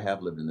I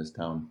have lived in this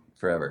town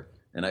forever.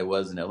 And I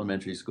was in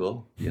elementary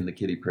school in the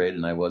kiddie parade,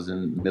 and I was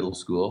in middle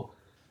school,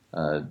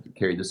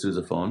 carried the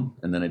sousaphone,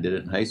 and then I did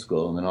it in high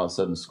school. And then all of a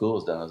sudden school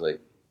was done. I was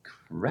like,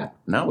 crap,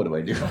 now what do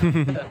I do?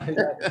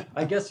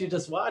 I guess you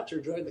just watch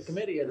or join the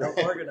committee and help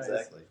organize.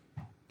 Exactly.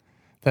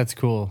 That's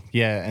cool.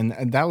 Yeah,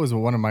 and that was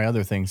one of my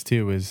other things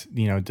too. Is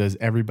does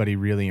everybody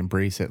really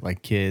embrace it,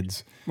 like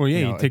kids? Well,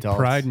 yeah, you take adults?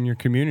 pride in your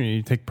community.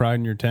 You take pride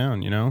in your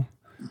town.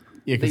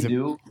 Yeah, they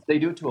do. They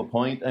do to a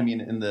point. I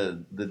mean, in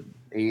the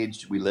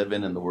age we live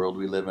in and the world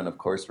we live in, of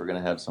course, we're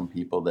going to have some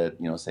people that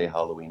say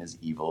Halloween is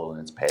evil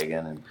and it's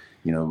pagan, and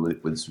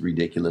it's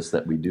ridiculous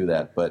that we do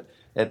that. But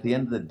at the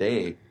end of the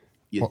day,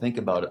 think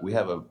about it. We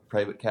have a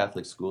private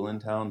Catholic school in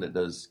town that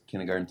does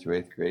kindergarten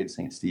through 8th grade,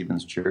 St.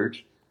 Stephen's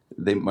Church.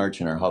 They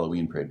march in our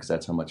Halloween parade because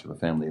that's how much of a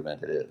family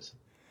event it is.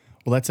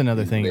 Well, that's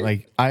another thing.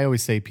 Like, I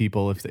always say,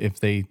 people, if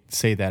they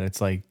say that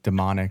it's like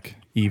demonic,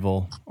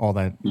 evil, all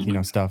that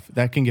stuff,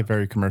 that can get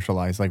very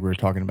commercialized, like we were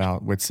talking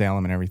about with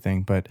Salem and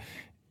everything. But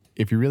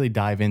if you really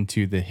dive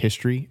into the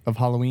history of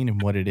Halloween and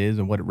what it is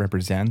and what it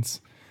represents,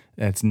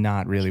 that's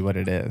not really what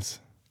it is.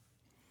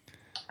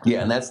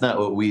 Yeah, and that's not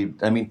what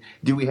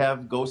do we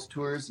have ghost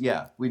tours?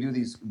 Yeah, we do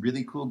these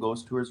really cool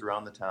ghost tours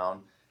around the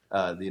town.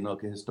 The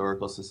Anoka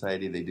Historical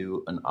Society, they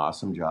do an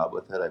awesome job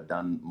with it. I've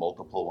done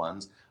multiple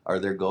ones. Are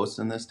there ghosts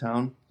in this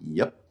town?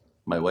 Yep.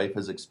 My wife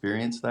has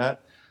experienced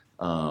that.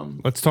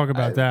 Let's talk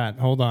about that.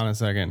 Hold on a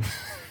second.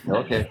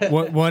 Okay.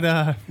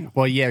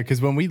 Well, yeah,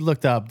 because when we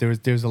looked up,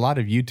 there's a lot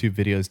of YouTube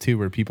videos too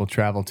where people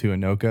travel to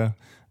Anoka,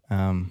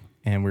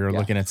 and we were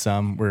looking at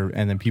some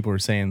and then people were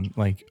saying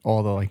like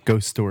all the like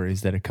ghost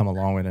stories that had come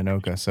along with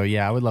Anoka. So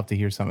yeah, I would love to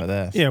hear some of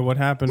this. Yeah, what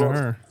happened to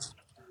her?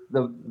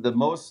 The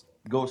most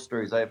ghost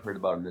stories I've heard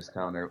about in this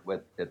town are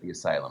at the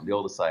asylum, the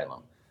old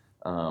asylum,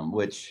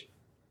 which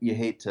you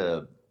hate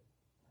to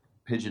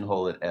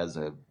pigeonhole it as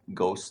a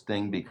ghost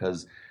thing,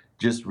 because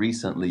just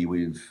recently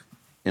we've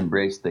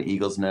embraced the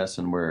Eagle's Nest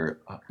and we're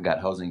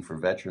got housing for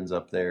veterans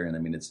up there, and I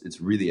mean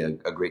it's really a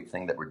great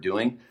thing that we're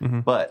doing.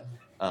 Mm-hmm. But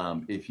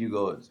if you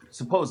go,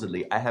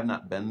 supposedly, I have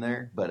not been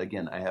there, but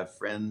again, I have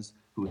friends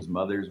whose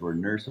mothers were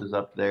nurses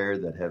up there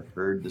that have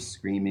heard the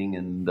screaming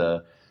and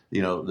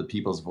the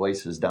people's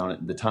voices down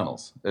at the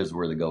tunnels is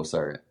where the ghosts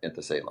are at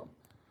the Salem.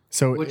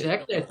 So, which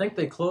actually, I think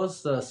they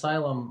closed the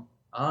asylum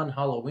on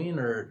Halloween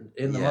or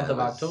in the month of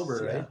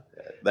October, right?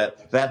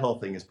 That whole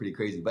thing is pretty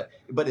crazy.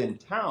 But in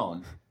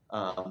town,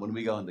 when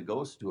we go on the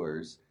ghost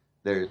tours,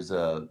 it's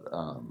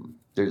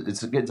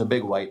a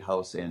big White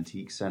House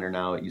antique center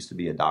now. It used to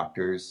be a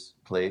doctor's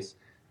place.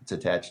 It's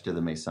attached to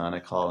the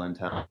Masonic Hall in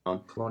town.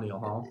 Colonial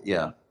Hall.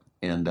 Yeah.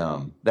 And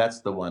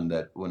that's the one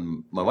that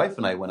when my wife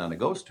and I went on a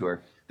ghost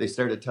tour, they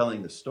started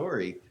telling the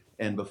story.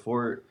 And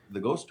before the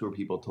ghost tour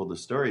people told the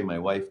story, my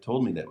wife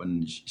told me that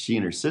when she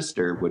and her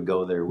sister would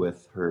go there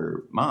with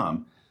her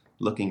mom,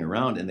 looking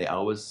around, and they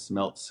always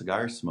smelt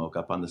cigar smoke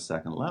up on the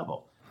second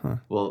level. Huh.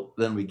 Well,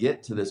 then we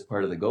get to this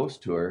part of the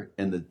ghost tour,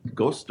 and the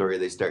ghost story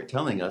they start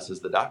telling us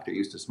is the doctor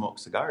used to smoke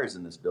cigars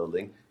in this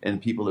building,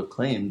 and people have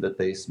claimed that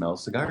they smell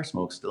cigar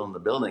smoke still in the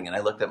building. And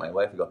I looked at my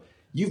wife and go,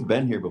 "You've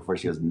been here before."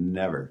 She goes,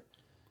 "Never."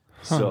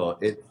 So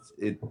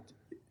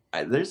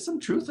there's some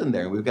truth in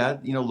there. We've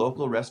got,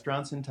 local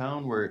restaurants in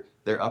town where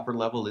their upper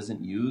level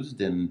isn't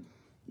used, and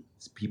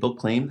people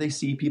claim they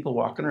see people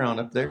walking around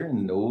up there,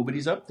 and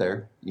nobody's up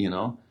there.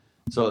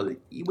 So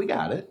we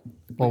got it.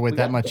 Well, with We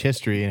that got much it.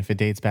 history, and if it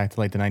dates back to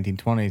like the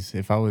 1920s,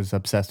 if I was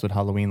obsessed with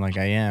Halloween like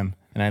I am,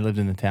 and I lived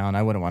in the town,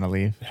 I wouldn't want to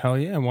leave. Hell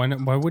yeah! Why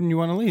not? Why wouldn't you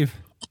want to leave?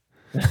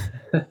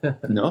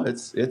 No,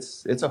 it's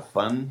a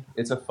fun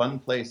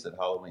place at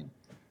Halloween.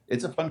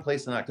 It's a fun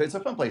place in October. It's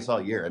a fun place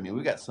all year. I mean,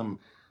 we got some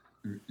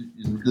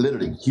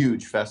literally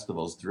huge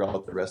festivals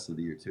throughout the rest of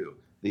the year too.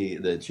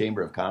 The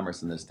Chamber of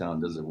Commerce in this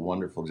town does a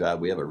wonderful job.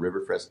 We have a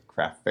Riverfest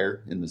craft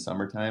fair in the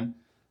summertime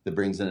that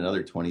brings in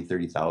another 20,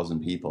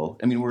 30,000 people.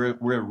 I mean, we're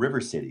a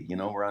river city,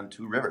 we're on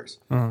two rivers.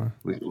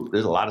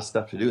 There's a lot of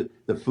stuff to do.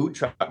 The food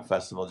truck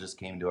festival just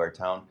came to our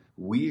town.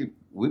 We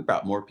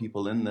brought more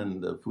people in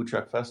than the food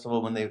truck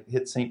festival when they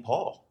hit St.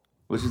 Paul,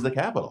 which is the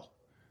capital.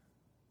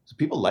 So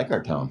people like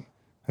our town.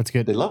 That's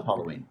good. They love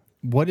Halloween.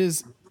 What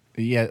is,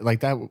 yeah, like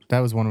that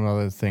was one of the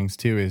other things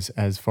too, is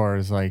as far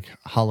as like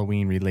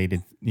Halloween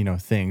related,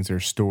 things or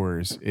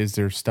stores, is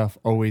there stuff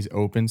always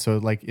open? So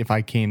like if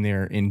I came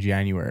there in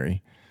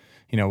January,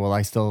 will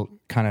I still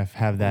kind of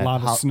have that A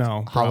lot of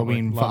snow,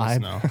 Halloween probably.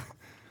 vibe? A lot of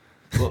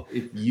snow. Well,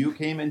 if you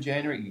came in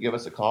January, you give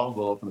us a call.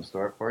 We'll open the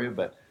store up for you.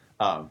 But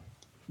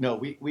no,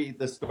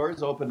 the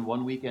stores open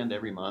one weekend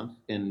every month,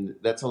 and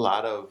that's a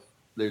lot of.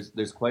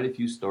 There's quite a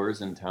few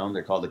stores in town.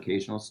 They're called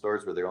occasional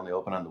stores, where they're only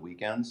open on the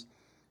weekends,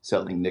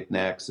 selling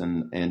knickknacks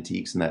and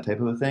antiques and that type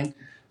of a thing.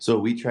 So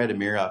we try to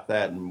mirror off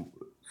that, and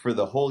for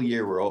the whole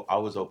year, we're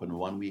always open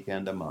one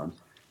weekend a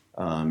month.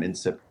 In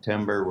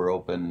September, we're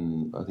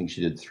open, I think she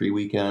did 3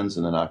 weekends,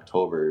 and then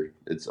October,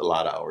 it's a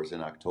lot of hours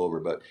in October.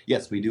 But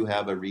yes, we do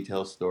have a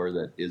retail store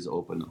that is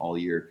open all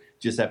year.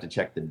 Just have to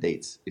check the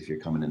dates if you're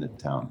coming into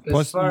town.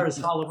 As far as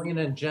Halloween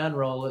in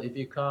general, if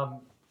you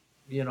come,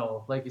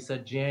 like you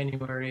said,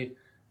 January,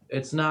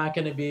 it's not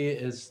going to be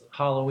as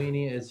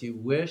Halloweeny as you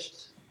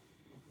wished,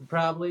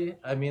 probably.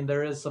 I mean,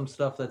 there is some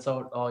stuff that's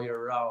out all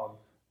year round.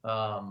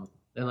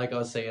 And like I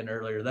was saying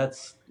earlier,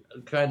 that's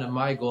kind of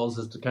my goals,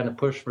 is to kind of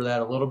push for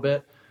that a little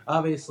bit.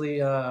 Obviously,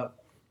 the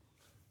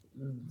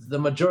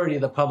majority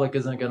of the public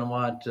isn't going to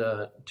want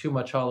too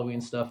much Halloween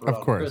stuff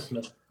around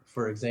Christmas,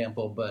 for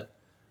example.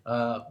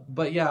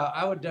 But yeah,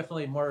 I would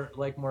definitely more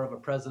of a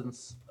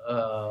presence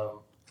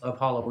of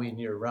Halloween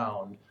year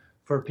round.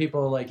 For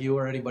people like you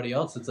or anybody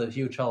else that's a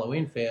huge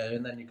Halloween fan,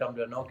 and then you come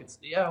to Anoka, it's,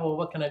 well,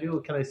 what can I do?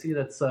 What can I see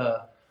that's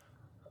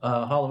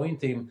Halloween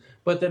theme?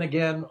 But then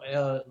again,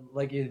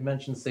 like you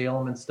mentioned,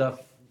 Salem and stuff,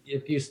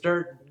 if you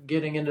start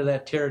getting into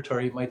that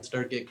territory, you might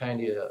start get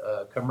kind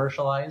of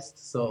commercialized.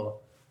 So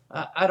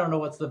I don't know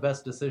what's the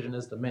best decision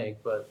is to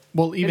make, but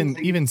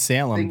even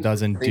Salem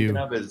doesn't do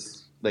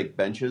is like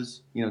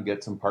benches.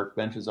 Get some park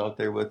benches out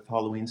there with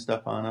Halloween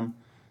stuff on them.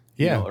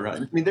 Yeah,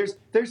 around. I mean,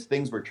 there's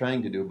things we're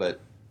trying to do, but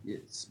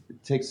it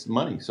takes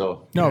money.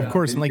 So no, of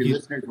course, and like your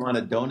listeners want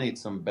to donate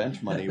some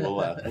bench money,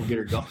 we'll get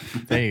her going.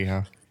 There you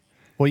go.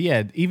 Well,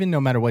 yeah, even no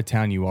matter what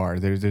town you are,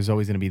 there's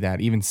always going to be that.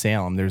 Even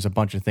Salem, there's a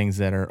bunch of things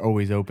that are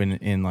always open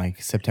in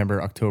like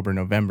September, October,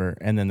 November,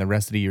 and then the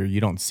rest of the year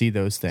you don't see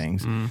those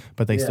things.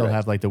 But they still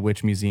have like the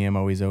Witch Museum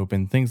always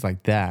open, things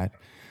like that.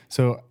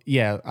 So,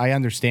 yeah, I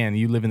understand.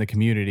 You live in the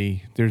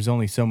community. There's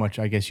only so much,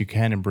 I guess, you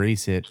can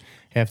embrace it.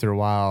 After a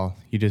while,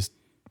 you just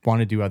want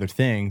to do other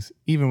things,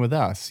 even with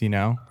us,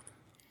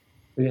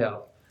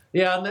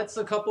 Yeah, and that's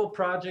a couple of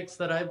projects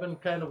that I've been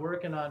kind of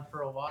working on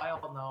for a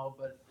while now,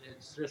 but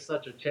it's just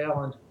such a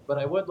challenge. But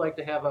I would like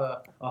to have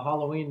a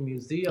Halloween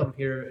museum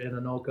here in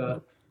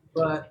Anoka,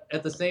 but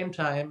at the same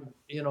time,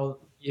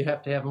 you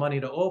have to have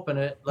money to open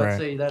it. Let's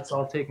say that's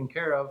all taken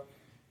care of,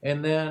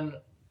 and then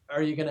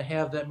are you going to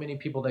have that many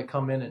people that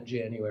come in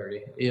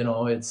January?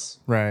 It's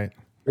right.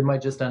 It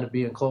might just end up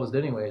being closed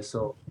anyway.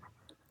 So,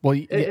 well,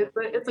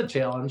 it's a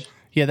challenge.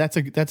 Yeah, that's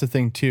a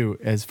thing too.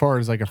 As far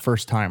as like a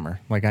first timer,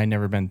 like I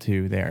never been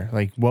to there.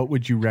 Like, what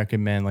would you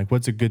recommend? Like,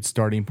 what's a good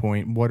starting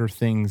point? What are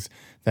things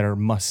that are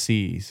must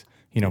sees?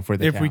 For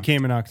the if town? we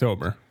came in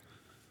October.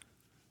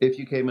 If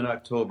you came in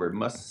October,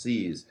 must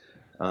sees.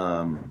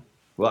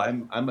 Well,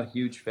 I'm a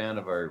huge fan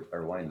of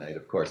our wine night.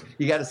 Of course,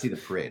 you got to see the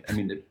parade. I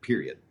mean, the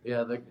period.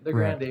 Yeah, the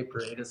Grand Day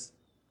Parade is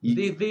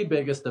the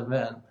biggest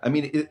event. I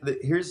mean,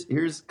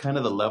 here's kind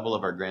of the level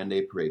of our Grand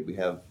Day Parade. We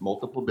have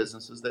multiple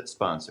businesses that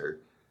sponsor.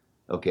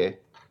 Okay,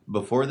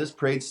 before this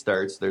parade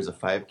starts, there's a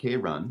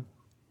 5K run.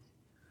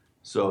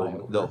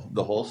 So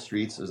the whole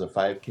streets is a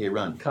 5K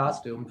run.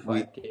 Costume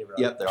 5K run.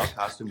 Yep, they're all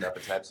costumed up.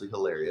 It's absolutely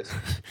hilarious.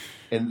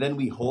 And then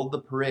we hold the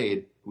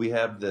parade. We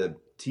have the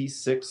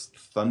T6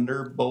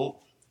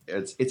 Thunderbolt.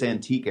 It's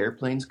antique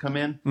airplanes come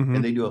in,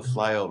 and they do a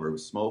flyover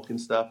with smoke and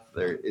stuff.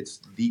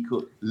 It's the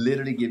cool.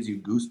 Literally gives you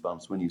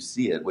goosebumps when you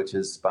see it, which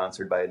is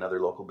sponsored by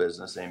another local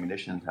business,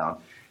 Ammunition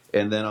Town.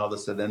 And then all of a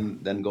sudden,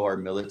 then go our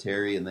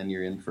military, and then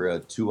you're in for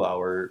a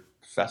 2-hour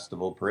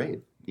festival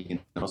parade.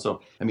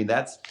 So I mean,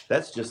 that's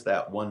just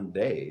that one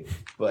day.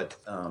 But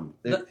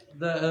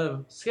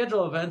the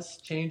schedule of events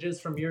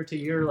changes from year to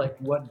year, like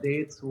what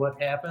dates,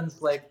 what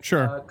happens. Like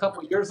Sure. A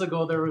couple years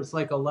ago, there was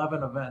like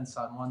 11 events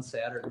on one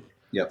Saturday.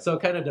 Yep. So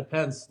it kind of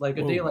depends. Like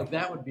a day like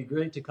that would be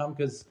great to come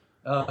because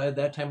at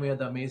that time we had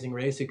the Amazing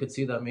Race. You could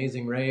see the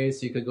Amazing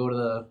Race. You could go to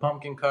the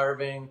pumpkin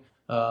carving.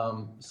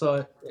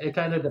 So it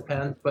kind of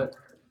depends. But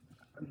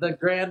the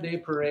Grand Day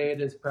Parade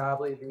is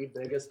probably the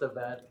biggest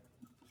event.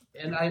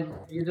 And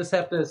you just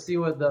have to see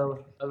what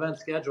the event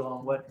schedule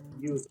and what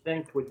you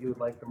think you would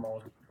like the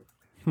most.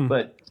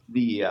 But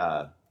the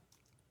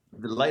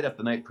Light Up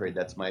the Night Parade,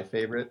 that's my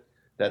favorite.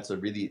 It's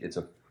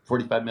a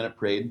 45-minute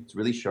parade. It's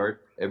really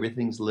short.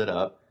 Everything's lit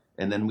up.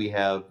 And then we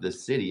have the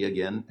city,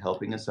 again,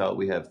 helping us out.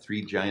 We have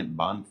 3 giant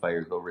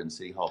bonfires over in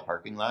City Hall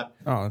parking lot.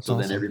 Oh, that's so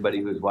awesome. Then everybody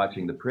who's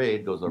watching the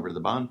parade goes over to the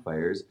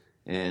bonfires.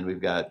 And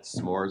we've got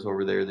s'mores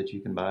over there that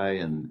you can buy.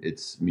 And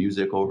it's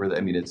music over there.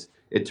 I mean,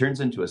 it turns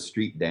into a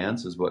street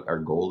dance is what our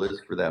goal is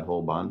for that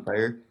whole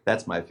bonfire.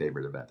 That's my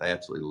favorite event. I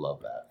absolutely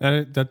love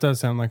that. That does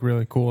sound like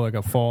really cool, like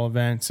a fall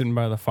event, sitting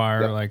by the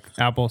fire, Yep. like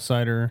apple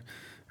cider,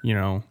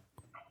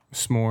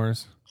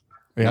 s'mores.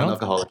 Yeah,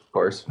 Non-alcoholic, of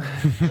course.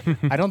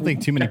 I don't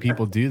think too many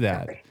people do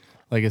that,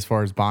 like as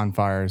far as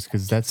bonfires,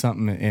 because that's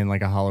something in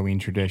like a Halloween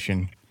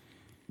tradition.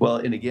 Well,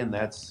 and again,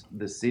 that's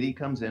the city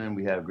comes in and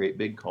we have great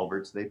big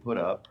culverts they put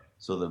up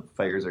so the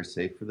fires are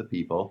safe for the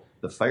people.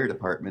 The fire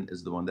department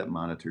is the one that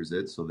monitors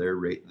it, so they're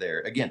right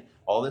there. Again,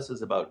 all this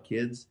is about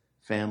kids,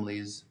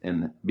 families,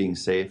 and being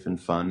safe and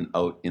fun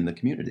out in the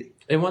community.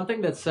 And one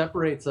thing that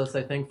separates us,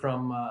 I think,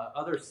 from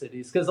other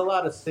cities, because a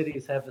lot of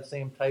cities have the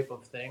same type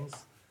of things,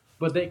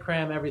 but they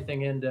cram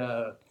everything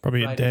into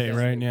Probably a Friday, day,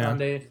 Saturday, right? Yeah.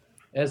 Sunday,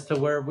 as to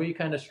where we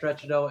kind of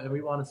stretch it out and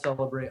we want to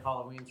celebrate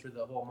Halloween through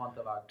the whole month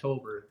of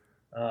October.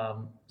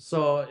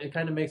 So it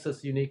kind of makes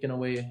us unique in a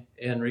way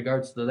in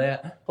regards to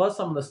that. Plus,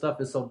 some of the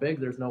stuff is so big,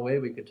 there's no way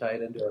we could tie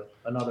it into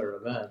another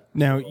event.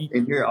 Now,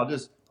 And here, I'll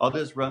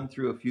just run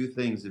through a few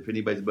things if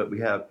anybody's. But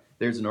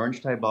there's an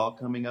Orange Tie Ball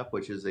coming up,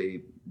 which is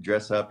a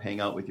dress up,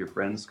 hang out with your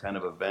friends kind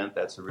of event.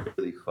 That's a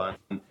really fun.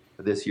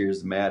 This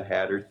year's Mad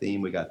Hatter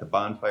theme. We got the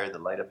bonfire, the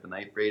Light Up the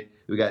Night Parade.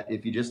 We got,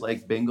 if you just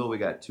like bingo, we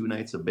got 2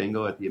 nights of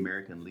bingo at the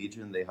American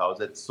Legion. They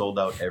house it, sold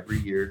out every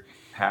year,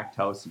 packed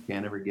house. You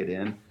can't ever get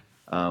in.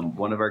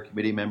 One of our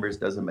committee members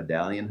does a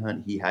medallion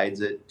hunt. He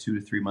hides it 2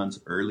 to 3 months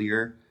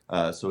earlier,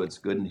 so it's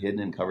good and hidden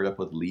and covered up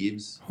with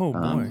leaves. Oh,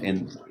 boy.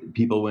 And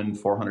people win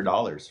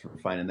 $400 for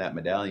finding that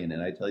medallion.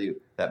 And I tell you,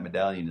 that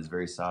medallion is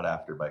very sought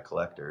after by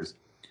collectors.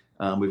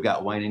 We've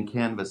got wine and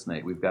canvas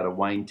night. We've got a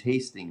wine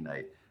tasting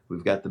night.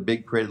 We've got the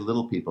big parade of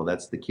little people.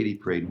 That's the kiddie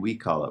parade, we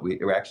call it.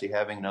 We're actually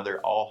having another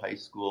all high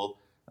school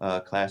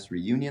class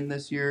reunion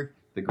this year.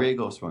 The Grey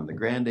Ghost one, the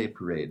Grand Day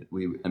Parade.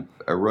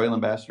 A Royal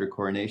Ambassador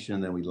coronation,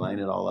 and then we line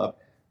it all up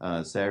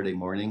Saturday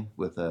morning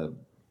with a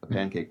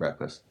pancake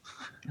breakfast.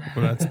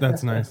 Well,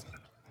 that's nice.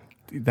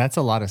 That's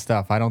a lot of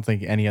stuff. I don't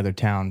think any other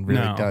town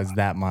really does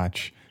that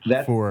much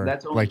for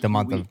That's only like the 2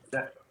 month weeks.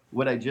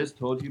 What I just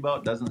told you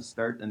about doesn't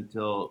start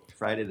until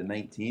Friday the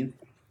 19th.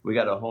 We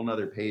got a whole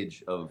nother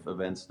page of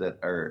events that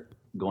are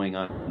going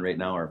on right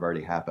now or have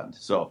already happened.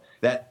 So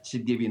that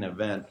should give you an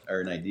event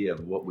or an idea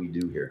of what we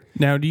do here.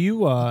 Now, do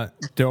you, or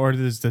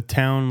does the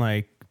town,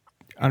 like,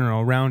 I don't know,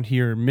 around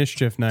here,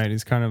 Mischief Night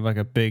is kind of like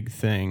a big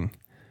thing.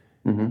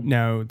 Mm-hmm.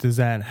 Now, does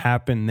that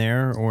happen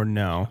there or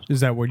no?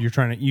 Is that what you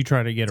try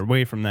to get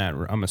away from that,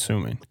 I'm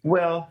assuming?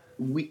 Well,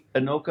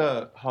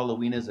 Anoka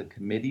Halloween as a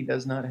committee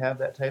does not have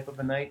that type of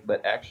a night,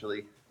 but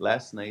actually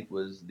last night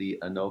was the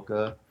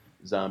Anoka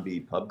Zombie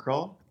Pub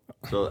Crawl.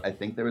 So I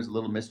think there was a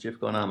little mischief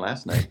going on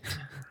last night.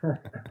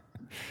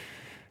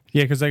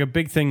 Yeah, because like a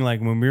big thing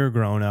like when we were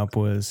growing up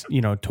was,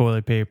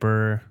 toilet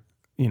paper,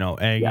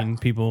 egging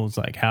people's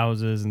like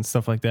houses and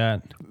stuff like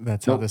that.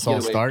 That's how this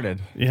all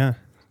started. Yeah.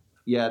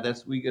 Yeah,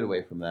 we get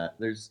away from that.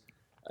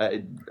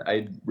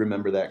 I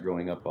remember that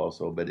growing up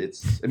also, but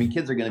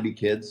kids are going to be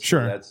kids.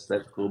 Sure. So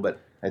that's cool,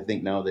 but I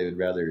think now they would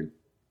rather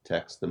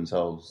text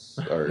themselves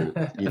or,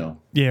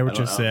 Yeah, which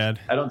is sad.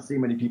 I don't see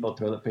many people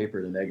toilet paper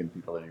and egging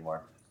people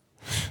anymore.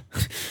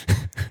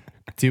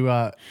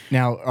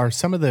 Now are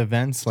some of the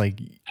events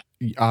like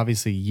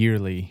obviously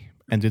yearly,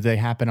 and do they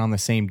happen on the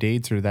same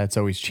dates, or that's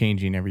always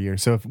changing every year?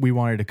 So if we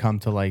wanted to come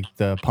to like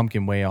the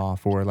pumpkin way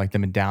off or like the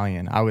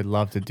medallion, I would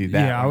love to do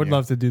that. Yeah, I would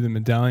love to do the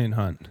medallion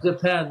hunt.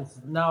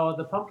 Depends. Now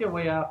the pumpkin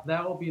way off,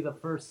 that will be the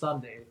first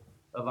Sunday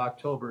of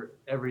October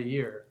every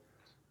year.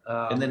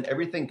 And then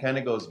everything kind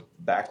of goes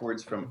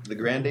backwards from the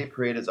Grand Day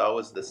Parade is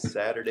always the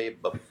Saturday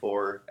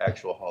before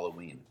actual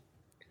Halloween.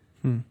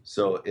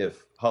 So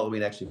if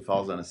Halloween actually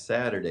falls on a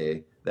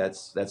Saturday,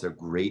 that's a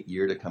great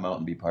year to come out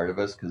and be part of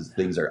us because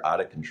things are out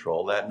of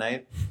control that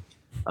night.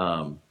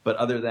 But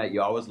other than that,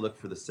 you always look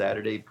for the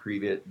Saturday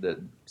previous.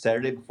 The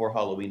Saturday before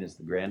Halloween is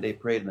the Grand Day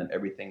Parade, and then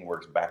everything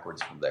works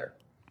backwards from there.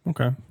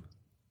 Okay.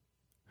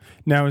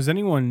 Now, has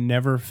anyone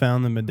never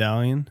found the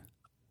medallion?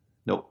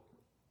 Nope.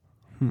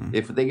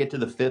 If they get to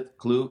the 5th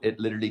clue,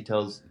 it literally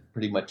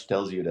pretty much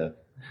tells you to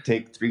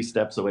take 3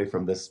 steps away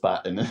from this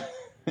spot and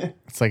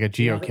It's like a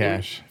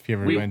geocache. If you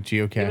ever went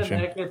Even geocaching.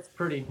 that gets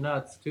pretty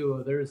nuts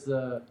too. There's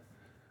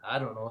I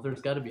don't know.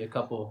 There's got to be a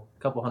couple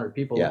hundred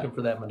people Yeah. looking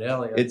for that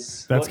medallion.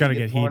 It's That's gotta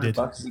you get $400 heated.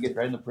 Bucks, you get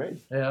right in the parade.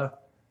 yeah.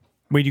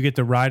 Wait, you get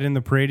to ride in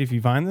the parade if you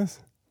find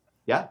this?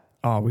 Yeah.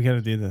 Oh, we got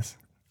to do this.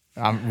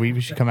 We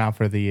should come out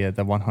for the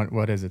 100.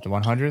 What is it? The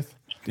 100th?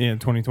 Yeah,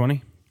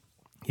 2020.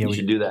 Yeah, You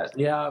should do that.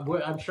 Yeah,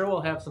 I'm sure we'll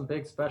have some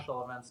big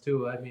special events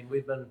too. I mean,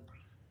 we've been,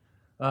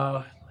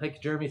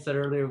 like Jeremy said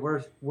earlier,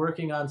 we're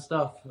working on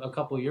stuff a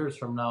couple years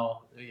from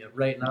now.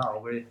 Right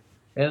now,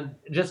 and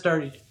just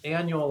our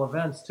annual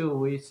events too.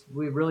 We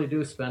really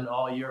do spend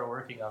all year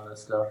working on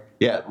this stuff.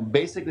 Yeah,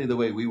 basically the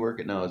way we work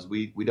it now is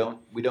we don't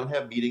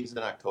have meetings in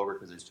October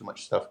because there's too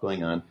much stuff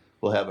going on.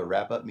 We'll have a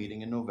wrap-up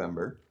meeting in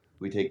November.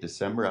 We take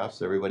December off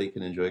so everybody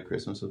can enjoy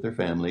Christmas with their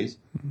families.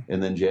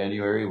 And then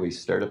January, we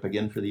start up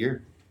again for the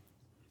year.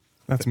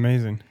 That's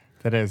amazing.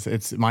 that is.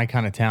 It's my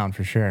kind of town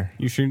for sure.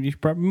 You should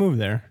probably move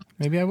there.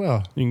 Maybe I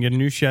will. You can get a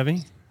new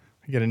Chevy.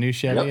 I get a new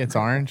Chevy. Yep. It's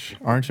orange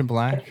and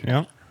black.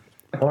 Yep.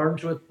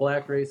 Orange with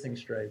black racing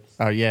stripes.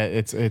 Oh yeah,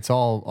 it's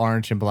all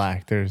orange and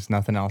black. There's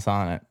nothing else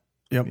on it.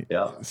 Yep.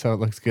 Yeah. So it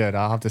looks good.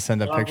 I'll have to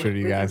send a picture to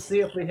you We can guys. see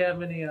if we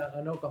have any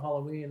Anoka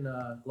Halloween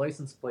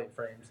license plate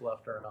frames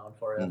left around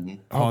for you. Mhm.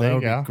 Oh, that there you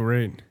would go. be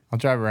great. I'll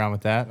drive around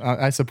with that.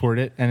 I support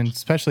it, and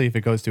especially if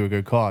it goes to a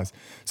good cause.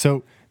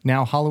 So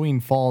now Halloween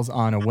falls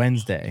on a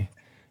Wednesday.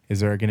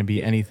 Is there going to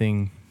be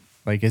anything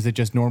like? Is it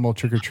just normal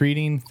trick or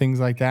treating, things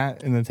like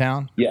that in the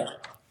town? Yeah.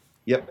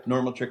 Yep.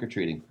 Normal trick or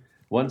treating.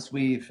 Once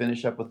we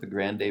finish up with the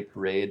Grand Day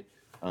Parade,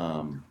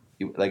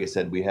 like I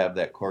said, we have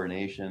that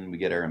coronation. We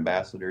get our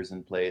ambassadors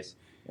in place,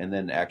 and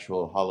then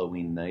actual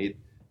Halloween night,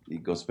 you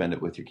go spend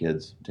it with your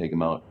kids. Take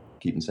them out,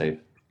 keep them safe.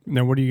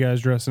 Now, what are you guys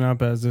dressing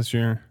up as this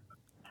year?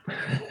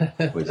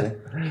 What'd you say?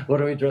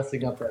 What are we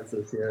dressing up as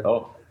this year?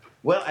 Oh,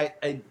 well,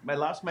 I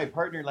lost my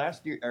partner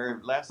last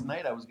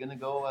night. I was gonna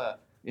go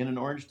in an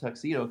orange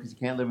tuxedo because you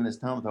can't live in this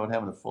town without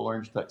having a full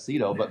orange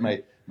tuxedo. But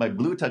my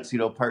blue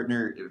tuxedo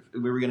partner,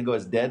 we were gonna go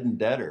as Dead and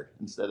Deader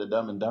instead of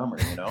Dumb and Dumber,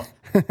 you know.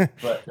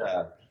 But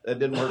that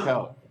didn't work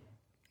out.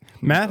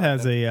 Matt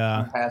has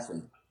I'm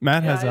passing.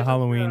 a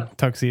Halloween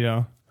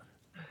tuxedo.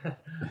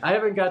 I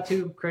haven't got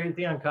too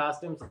crazy on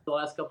costumes the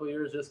last couple of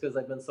years just because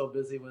I've been so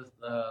busy with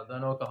the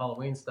Anoka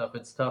Halloween stuff.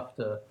 It's tough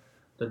to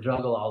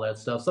juggle all that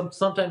stuff.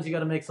 Sometimes you got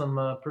to make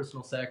some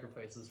personal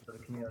sacrifices for the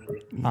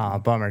community. Ah,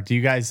 bummer. Do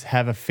you guys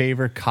have a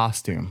favorite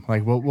costume?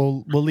 Like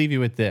we'll leave you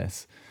with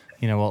this.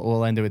 You know,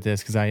 we'll end it with this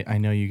because I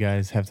know you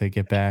guys have to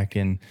get back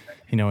and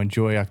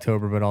enjoy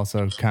October, but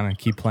also kind of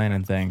keep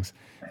planning things.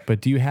 But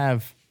do you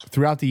have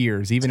throughout the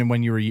years, even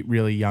when you were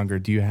really younger,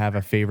 do you have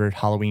a favorite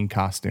Halloween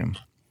costume?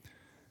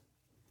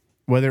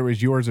 Whether it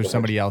was yours or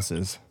somebody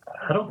else's.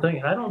 I don't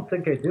think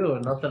I do.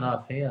 Nothing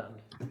offhand.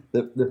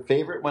 The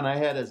favorite one I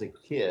had as a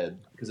kid,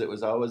 because it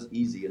was always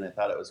easy, and I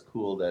thought it was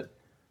cool that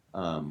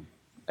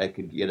I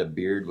could get a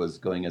beard, was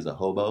going as a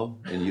hobo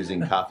and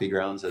using coffee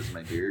grounds as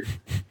my beard.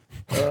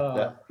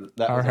 That was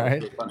all always right.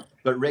 really fun.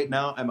 But right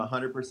now, I'm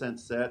 100%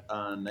 set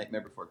on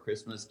Nightmare Before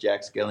Christmas.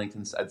 Jack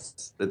Skellington's.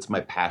 That's my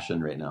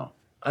passion right now.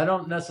 I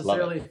don't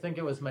necessarily think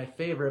it was my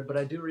favorite, but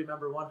I do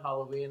remember one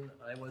Halloween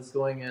I was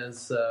going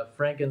as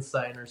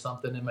Frankenstein or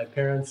something, and my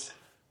parents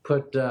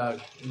put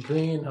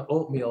green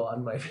oatmeal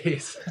on my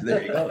face.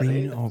 There you go.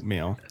 Green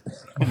oatmeal.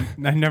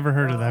 I never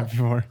heard of that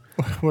before.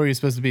 What were you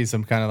supposed to be?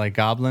 Some kind of like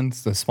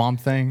goblins, the swamp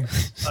thing?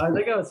 I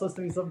think I was supposed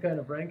to be some kind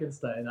of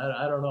Frankenstein.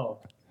 I don't know.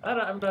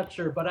 I'm not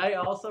sure, but I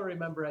also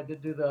remember I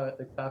did do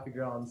the coffee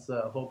grounds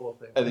hobo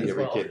thing. I think as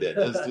every well. kid did.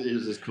 It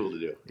was just cool to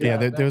do. Yeah,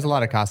 there was a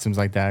lot of costumes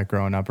like that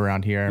growing up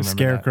around here. I The remember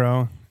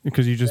scarecrow,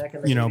 because you just Back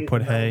in the 80s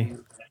put and hay.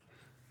 90s.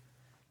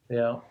 Yeah.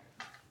 that.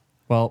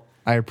 Well,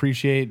 I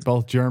appreciate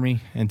both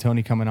Jeremy and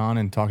Tony coming on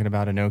and talking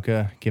about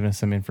Anoka, giving us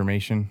some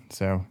information.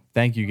 So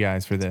thank you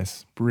guys for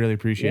this. Really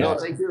appreciate No,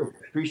 it. thank you.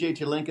 Appreciate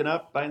you linking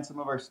up, buying some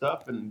of our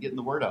stuff, and getting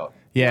the word out.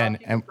 Yeah, I'll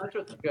keep in and touch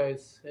with you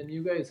guys, and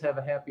you guys have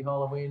a happy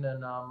Halloween and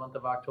month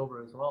of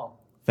October as well.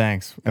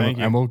 thanks. Thank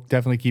you. And we'll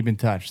definitely keep in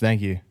touch. Thank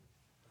you.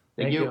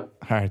 Thank you. All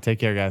right, take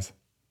care, guys.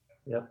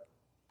 Yep.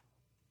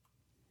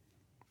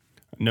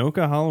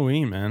 Anoka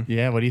Halloween, man.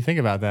 Yeah, what do you think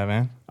about that,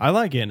 man? I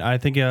like it. I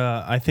think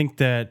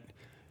that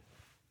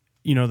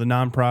the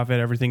nonprofit,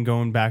 everything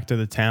going back to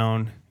the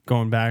town,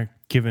 going back,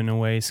 giving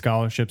away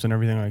scholarships and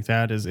everything like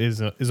that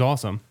is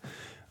awesome.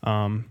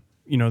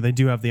 They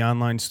do have the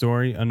online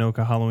store,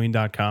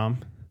 AnokaHalloween.com,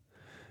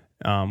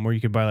 where you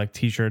could buy like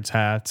t-shirts,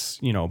 hats,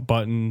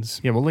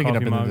 buttons. Yeah, we'll link it up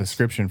coffee in the mugs.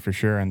 description for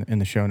sure, and in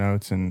the show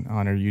notes and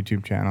on our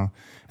YouTube channel.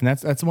 And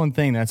that's one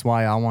thing. That's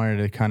why I wanted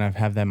to kind of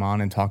have them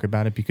on and talk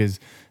about it, because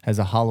as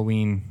a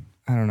Halloween,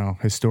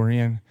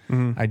 historian,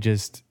 I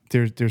just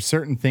there's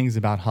certain things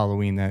about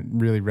Halloween that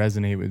really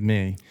resonate with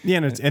me. Yeah,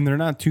 and they're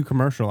not too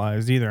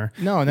commercialized either.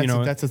 No, and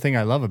that's the thing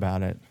I love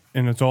about it.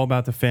 And it's all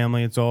about the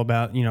family. It's all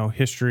about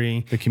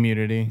history, The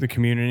community. the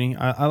community.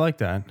 I like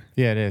that.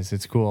 Yeah, it is.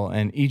 It's cool.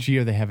 And each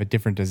year they have a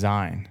different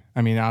design.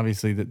 I mean,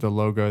 obviously the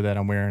logo that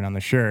I'm wearing on the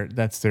shirt,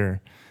 that's their,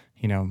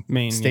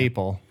 Main,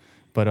 staple.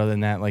 But other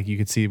than that, like you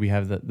could see, we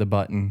have the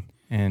button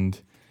and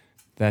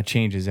that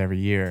changes every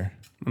year.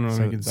 I don't know if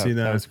you can see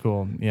that. That was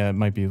cool. Yeah, it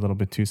might be a little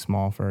bit too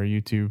small for our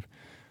YouTube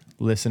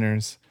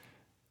listeners.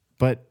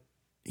 But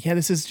yeah,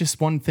 this is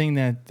just one thing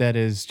that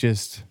is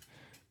just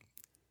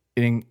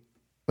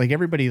like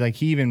everybody, like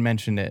he even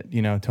mentioned it,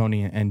 you know,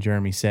 Tony and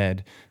Jeremy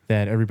said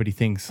that everybody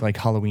thinks like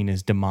Halloween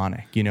is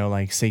demonic, you know,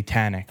 like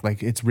satanic,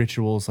 like it's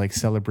rituals, like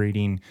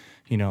celebrating,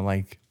 you know,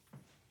 like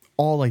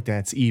all like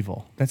that's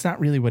evil. That's not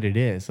really what it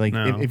is. Like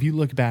if you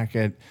look back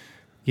at,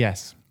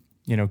 yes,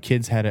 you know,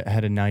 kids had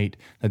a night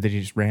that they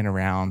just ran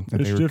around,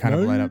 that they were kind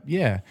of let up.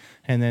 Yeah.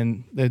 And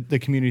then the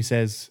community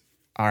says,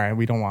 all right,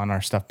 we don't want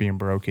our stuff being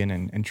broken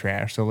and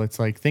trash. So let's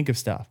like think of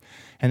stuff.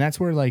 And that's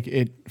where like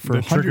it for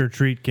the trick or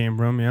treat came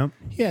from. Yeah.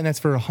 Yeah. And that's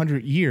for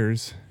 100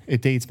 years.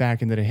 It dates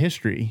back into the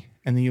history.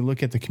 And then you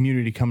look at the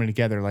community coming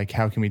together. Like,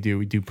 how can we do?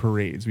 We do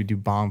parades. We do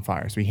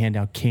bonfires. We hand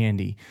out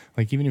candy.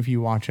 Like, even if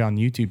you watch on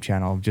YouTube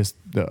channel, just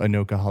the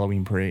Anoka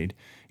Halloween parade,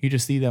 you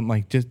just see them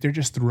like they're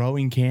just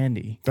throwing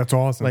candy. That's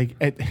awesome. Like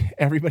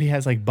everybody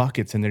has like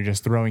buckets and they're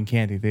just throwing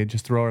candy. They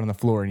just throw it on the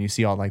floor and you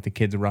see all like the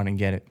kids run and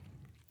get it.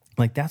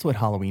 Like that's what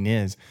Halloween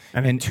is.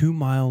 And a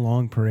 2-mile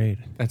long parade.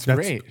 That's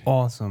great.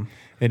 Awesome.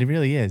 It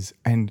really is.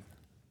 And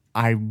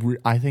I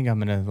think I'm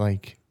gonna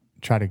like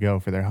try to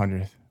go for their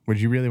 100th. Would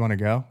you really want to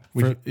go?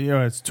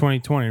 It's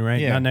 2020, right?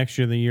 Yeah. Not next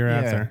year, the year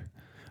after.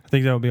 I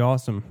think that would be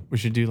awesome. We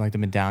should do like the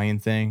medallion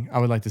thing. I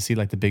would like to see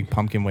like the big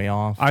pumpkin way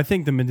off. I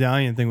think the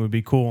medallion thing would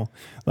be cool,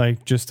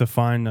 like just to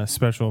find a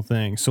special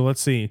thing. So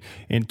let's see.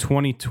 In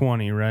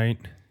 2020, right?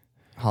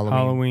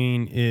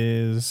 Halloween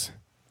is...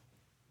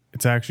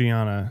 It's actually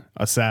on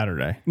a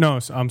Saturday. No,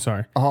 I'm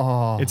sorry.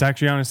 Oh. It's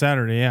actually on a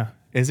Saturday, yeah.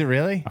 Is it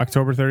really?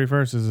 October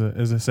 31st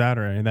is a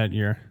Saturday that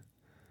year.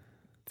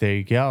 There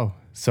you go.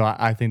 So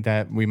I think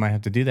that we might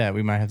have to do that.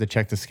 We might have to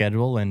check the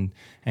schedule and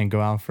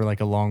go out for like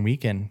a long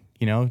weekend.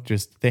 You know,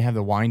 just they have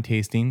the wine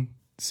tasting.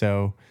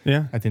 So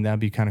yeah, I think that'd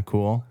be kind of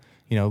cool.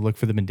 You know, look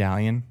for the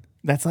medallion.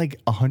 That's like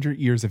 100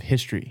 years of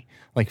history.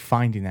 Like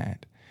finding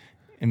that.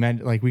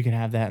 Imagine like we could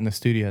have that in the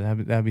studio.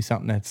 That'd be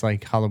something that's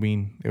like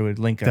Halloween. It would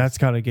link us. That's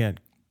got to get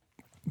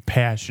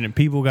passionate.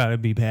 People got to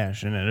be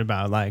passionate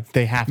about like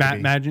they have to be.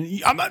 Imagine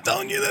I'm not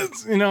telling you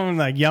this, you know,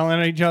 like yelling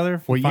at each other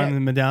for finding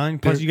the medallion.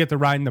 Plus you get to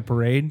ride in the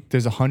parade.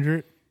 There's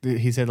 100.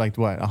 He said like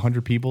what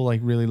 100 people like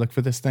really look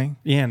for this thing.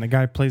 Yeah, and the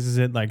guy places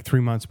it like 3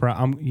 months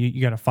prior.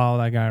 You got to follow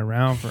that guy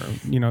around for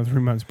 3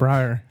 months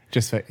prior.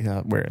 Just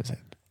where is it?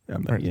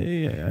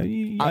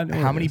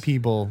 How many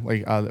people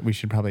like we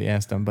should probably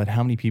ask them, but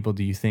how many people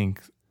do you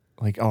think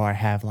like, oh, I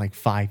have like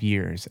 5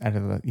 years out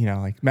of the,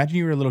 like imagine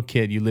you were a little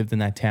kid, you lived in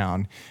that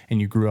town and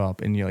you grew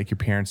up and you like your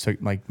parents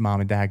took like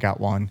mom and dad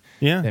got one.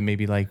 Yeah. Then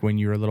maybe like when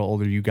you were a little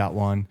older, you got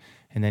one.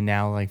 And then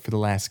now like for the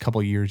last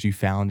couple of years, you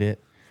found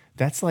it.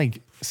 That's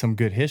like some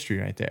good history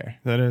right there.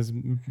 That is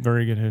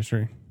very good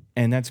history.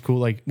 And that's cool.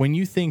 Like when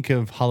you think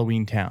of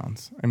Halloween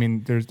towns, I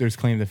mean, there's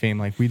claim to fame.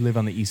 Like we live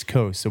on the East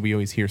Coast, so we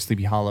always hear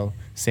Sleepy Hollow,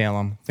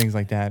 Salem, things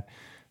like that.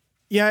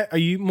 Yeah, are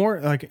you more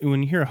like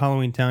when you hear a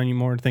Halloween town, you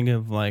more think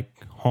of like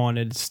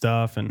haunted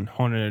stuff and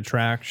haunted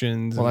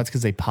attractions? Well, that's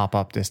because they pop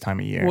up this time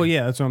of year. Well,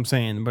 yeah, that's what I'm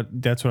saying.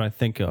 But that's what I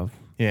think of.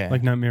 Yeah,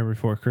 like Nightmare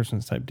Before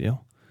Christmas type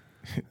deal.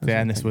 Yeah,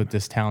 and that's what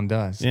this town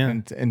does. Yeah,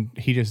 and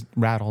he just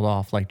rattled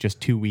off like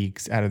just 2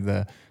 weeks out of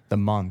the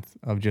month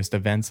of just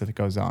events that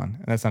goes on,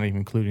 and that's not even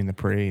including the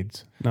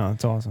parades. No,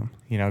 that's awesome.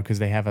 Because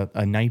they have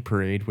a night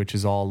parade which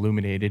is all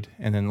illuminated,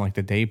 and then like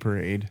the day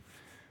parade.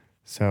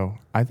 So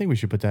I think we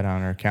should put that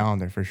on our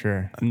calendar for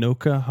sure.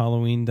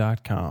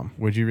 AnokaHalloween.com.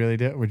 Would you really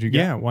do it? Would you go?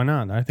 Yeah, why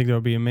not? I think that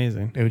would be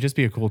amazing. It would just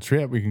be a cool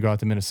trip. We can go out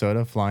to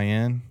Minnesota, fly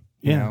in,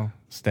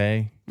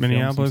 stay.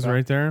 Minneapolis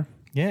right there.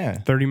 Yeah.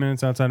 30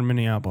 minutes outside of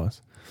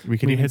Minneapolis. We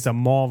can hit the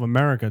Mall of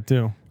America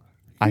too.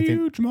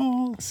 Huge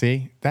mall.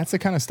 See, that's the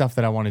kind of stuff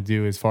that I want to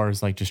do as far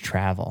as like just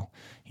travel,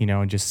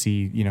 and just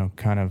see,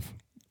 kind of.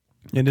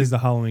 It is the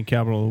Halloween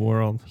capital of the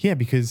world. Yeah,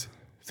 because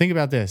think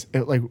about this.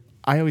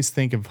 I always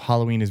think of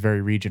Halloween as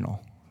very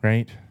regional,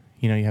 right?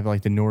 You have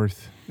like the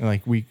North,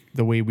 like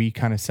the way we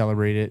kind of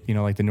celebrate it,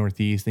 like the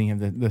Northeast, then you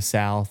have the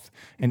South.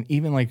 And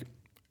even like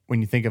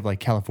when you think of like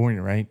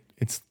California, right?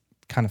 It's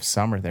kind of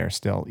summer there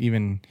still,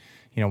 even,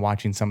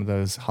 watching some of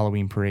those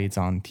Halloween parades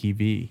on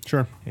TV.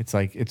 Sure. It's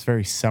like, it's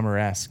very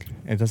summer-esque.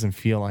 It doesn't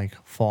feel like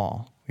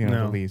fall,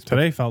 no, the leaves.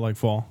 Today felt like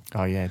fall.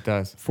 Oh yeah, it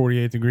does.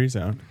 48 degrees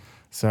out.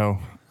 So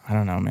I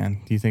don't know,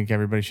 man. Do you think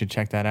everybody should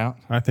check that out?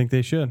 I think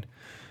they should.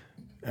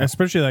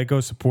 Especially like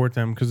go support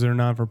them because they're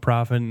not for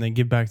profit and they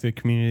give back to the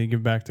community,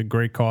 give back to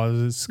great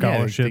causes,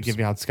 scholarships. Yeah, they give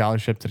out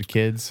scholarship to the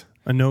kids.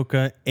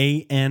 Anoka,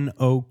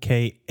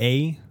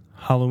 ANOKA,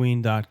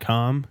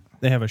 Halloween.com.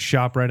 They have a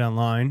shop right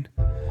online.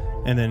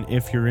 And then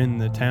if you're in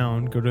the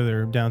town, go to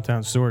their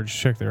downtown storage,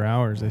 check their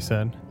hours, they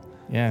said.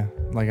 Yeah,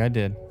 like I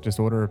did. Just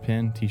order a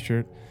pin,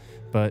 t-shirt.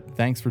 But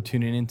thanks for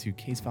tuning in to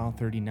Case File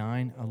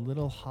 39, a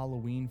little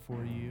Halloween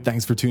for you.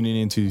 Thanks for tuning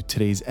in to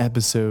today's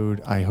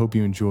episode. I hope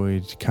you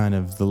enjoyed kind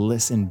of the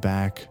listen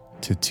back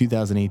to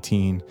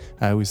 2018.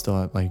 I always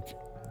thought like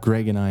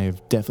Greg and I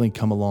have definitely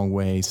come a long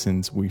way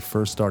since we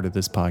first started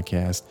this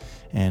podcast.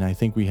 And I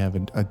think we have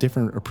a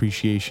different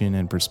appreciation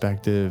and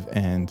perspective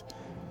and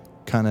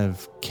kind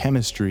of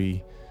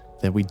chemistry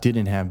that we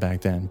didn't have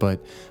back then.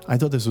 But I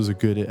thought this was a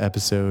good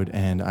episode,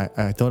 and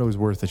I thought it was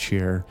worth a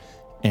share.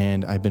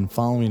 And I've been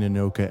following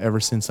Anoka ever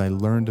since I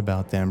learned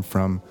about them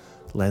from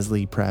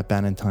Leslie Pratt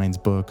Bannatyne's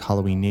book,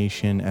 Halloween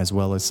Nation, as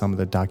well as some of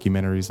the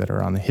documentaries that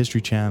are on the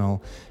History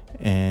Channel.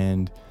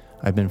 And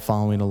I've been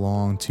following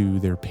along to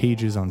their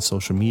pages on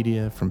social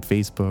media from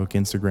Facebook,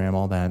 Instagram,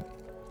 all that.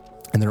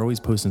 And they're always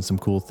posting some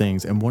cool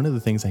things. And one of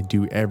the things I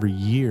do every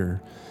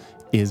year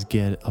is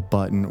get a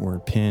button or a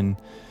pin.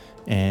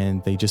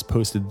 And they just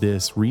posted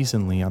this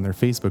recently on their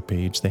Facebook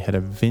page. They had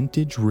a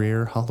vintage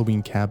rare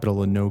Halloween Capital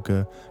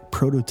Anoka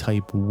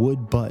prototype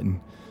wood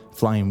button,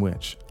 Flying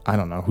Witch. I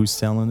don't know who's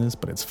selling this,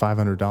 but it's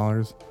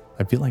 $500.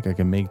 I feel like I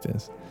can make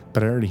this,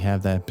 but I already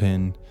have that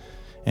pin.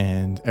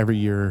 And every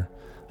year,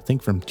 I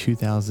think from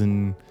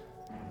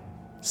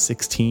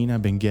 2016,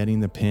 I've been getting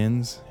the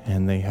pins,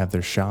 and they have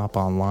their shop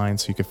online,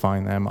 so you can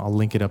find them. I'll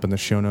link it up in the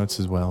show notes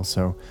as well.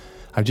 So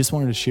I just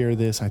wanted to share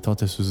this. I thought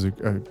this was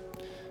a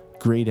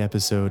great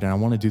episode, and I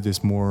want to do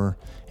this more.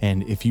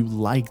 And if you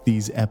like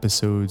these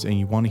episodes and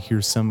you want to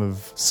hear some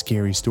of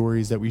scary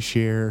stories that we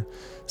share,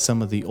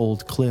 some of the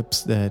old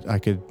clips that I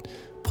could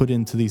put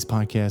into these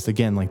podcasts,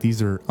 again, like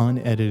these are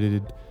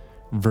unedited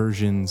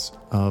versions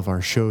of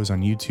our shows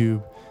on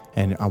YouTube,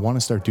 and I want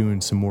to start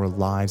doing some more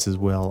lives as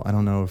well. I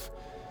don't know if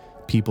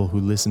people who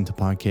listen to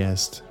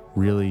podcasts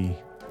really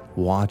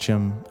watch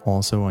them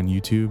also on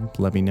YouTube.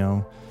 Let me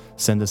know.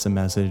 Send us a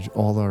message.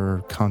 All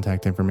our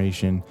contact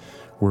information.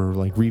 We're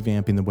like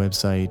revamping the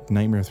website,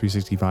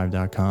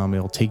 nightmare365.com.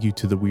 It'll take you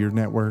to the Weird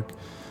Network,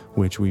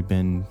 which we've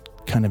been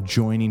kind of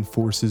joining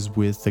forces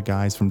with the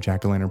guys from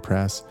Jack-O-Lantern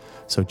Press.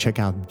 So check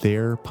out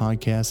their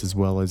podcast as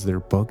well as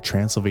their book,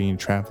 Transylvanian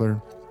Traveler,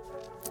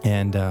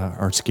 and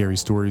our Scary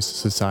Stories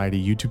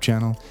Society YouTube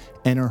channel,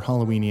 and our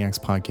Halloweeniacs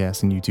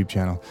podcast and YouTube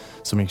channel.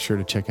 So make sure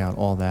to check out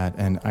all that.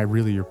 And I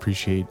really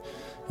appreciate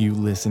you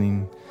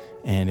listening.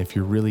 And if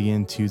you're really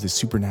into the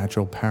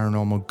supernatural,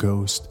 paranormal,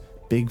 ghost,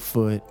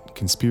 Bigfoot,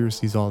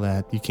 conspiracies, all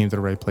that, you came to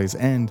the right place.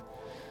 And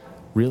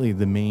really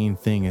the main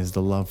thing is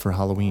the love for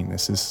Halloween.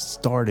 This is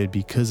started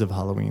because of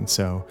Halloween.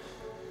 So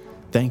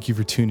thank you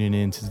for tuning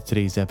in to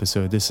today's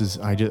episode. This is,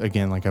 I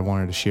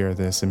wanted to share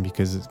this, and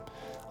because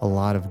a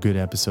lot of good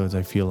episodes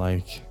I feel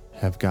like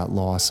have got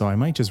lost. So I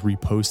might just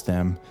repost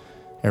them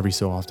every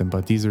so often,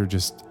 but these are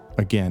just,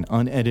 again,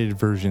 unedited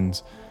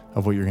versions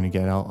of what you're going to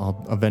get.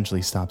 I'll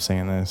eventually stop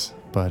saying this,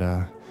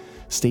 but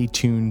stay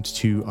tuned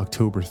to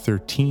October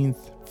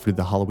 13th for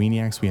the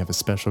Halloweeniacs. We have a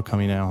special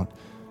coming out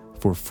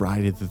for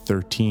Friday the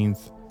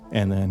 13th,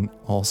 and then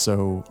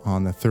also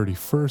on the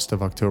 31st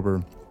of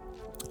October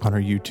on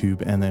our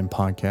YouTube and then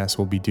podcast,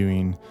 we'll be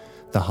doing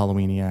the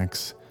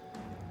Halloweeniacs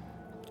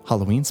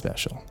Halloween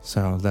special.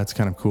 So that's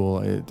kind of cool.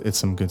 It's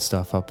some good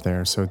stuff up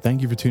there. So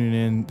thank you for tuning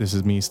in. This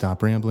is me,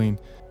 Stop Rambling.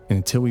 And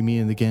until we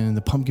meet again in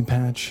the pumpkin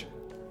patch,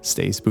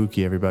 stay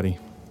spooky, everybody.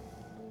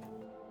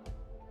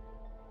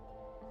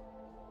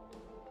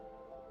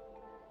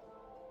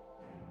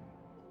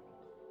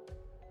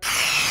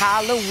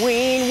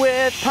 Halloween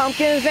with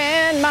pumpkins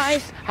and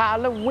mice.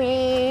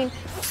 Halloween,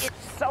 it's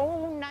so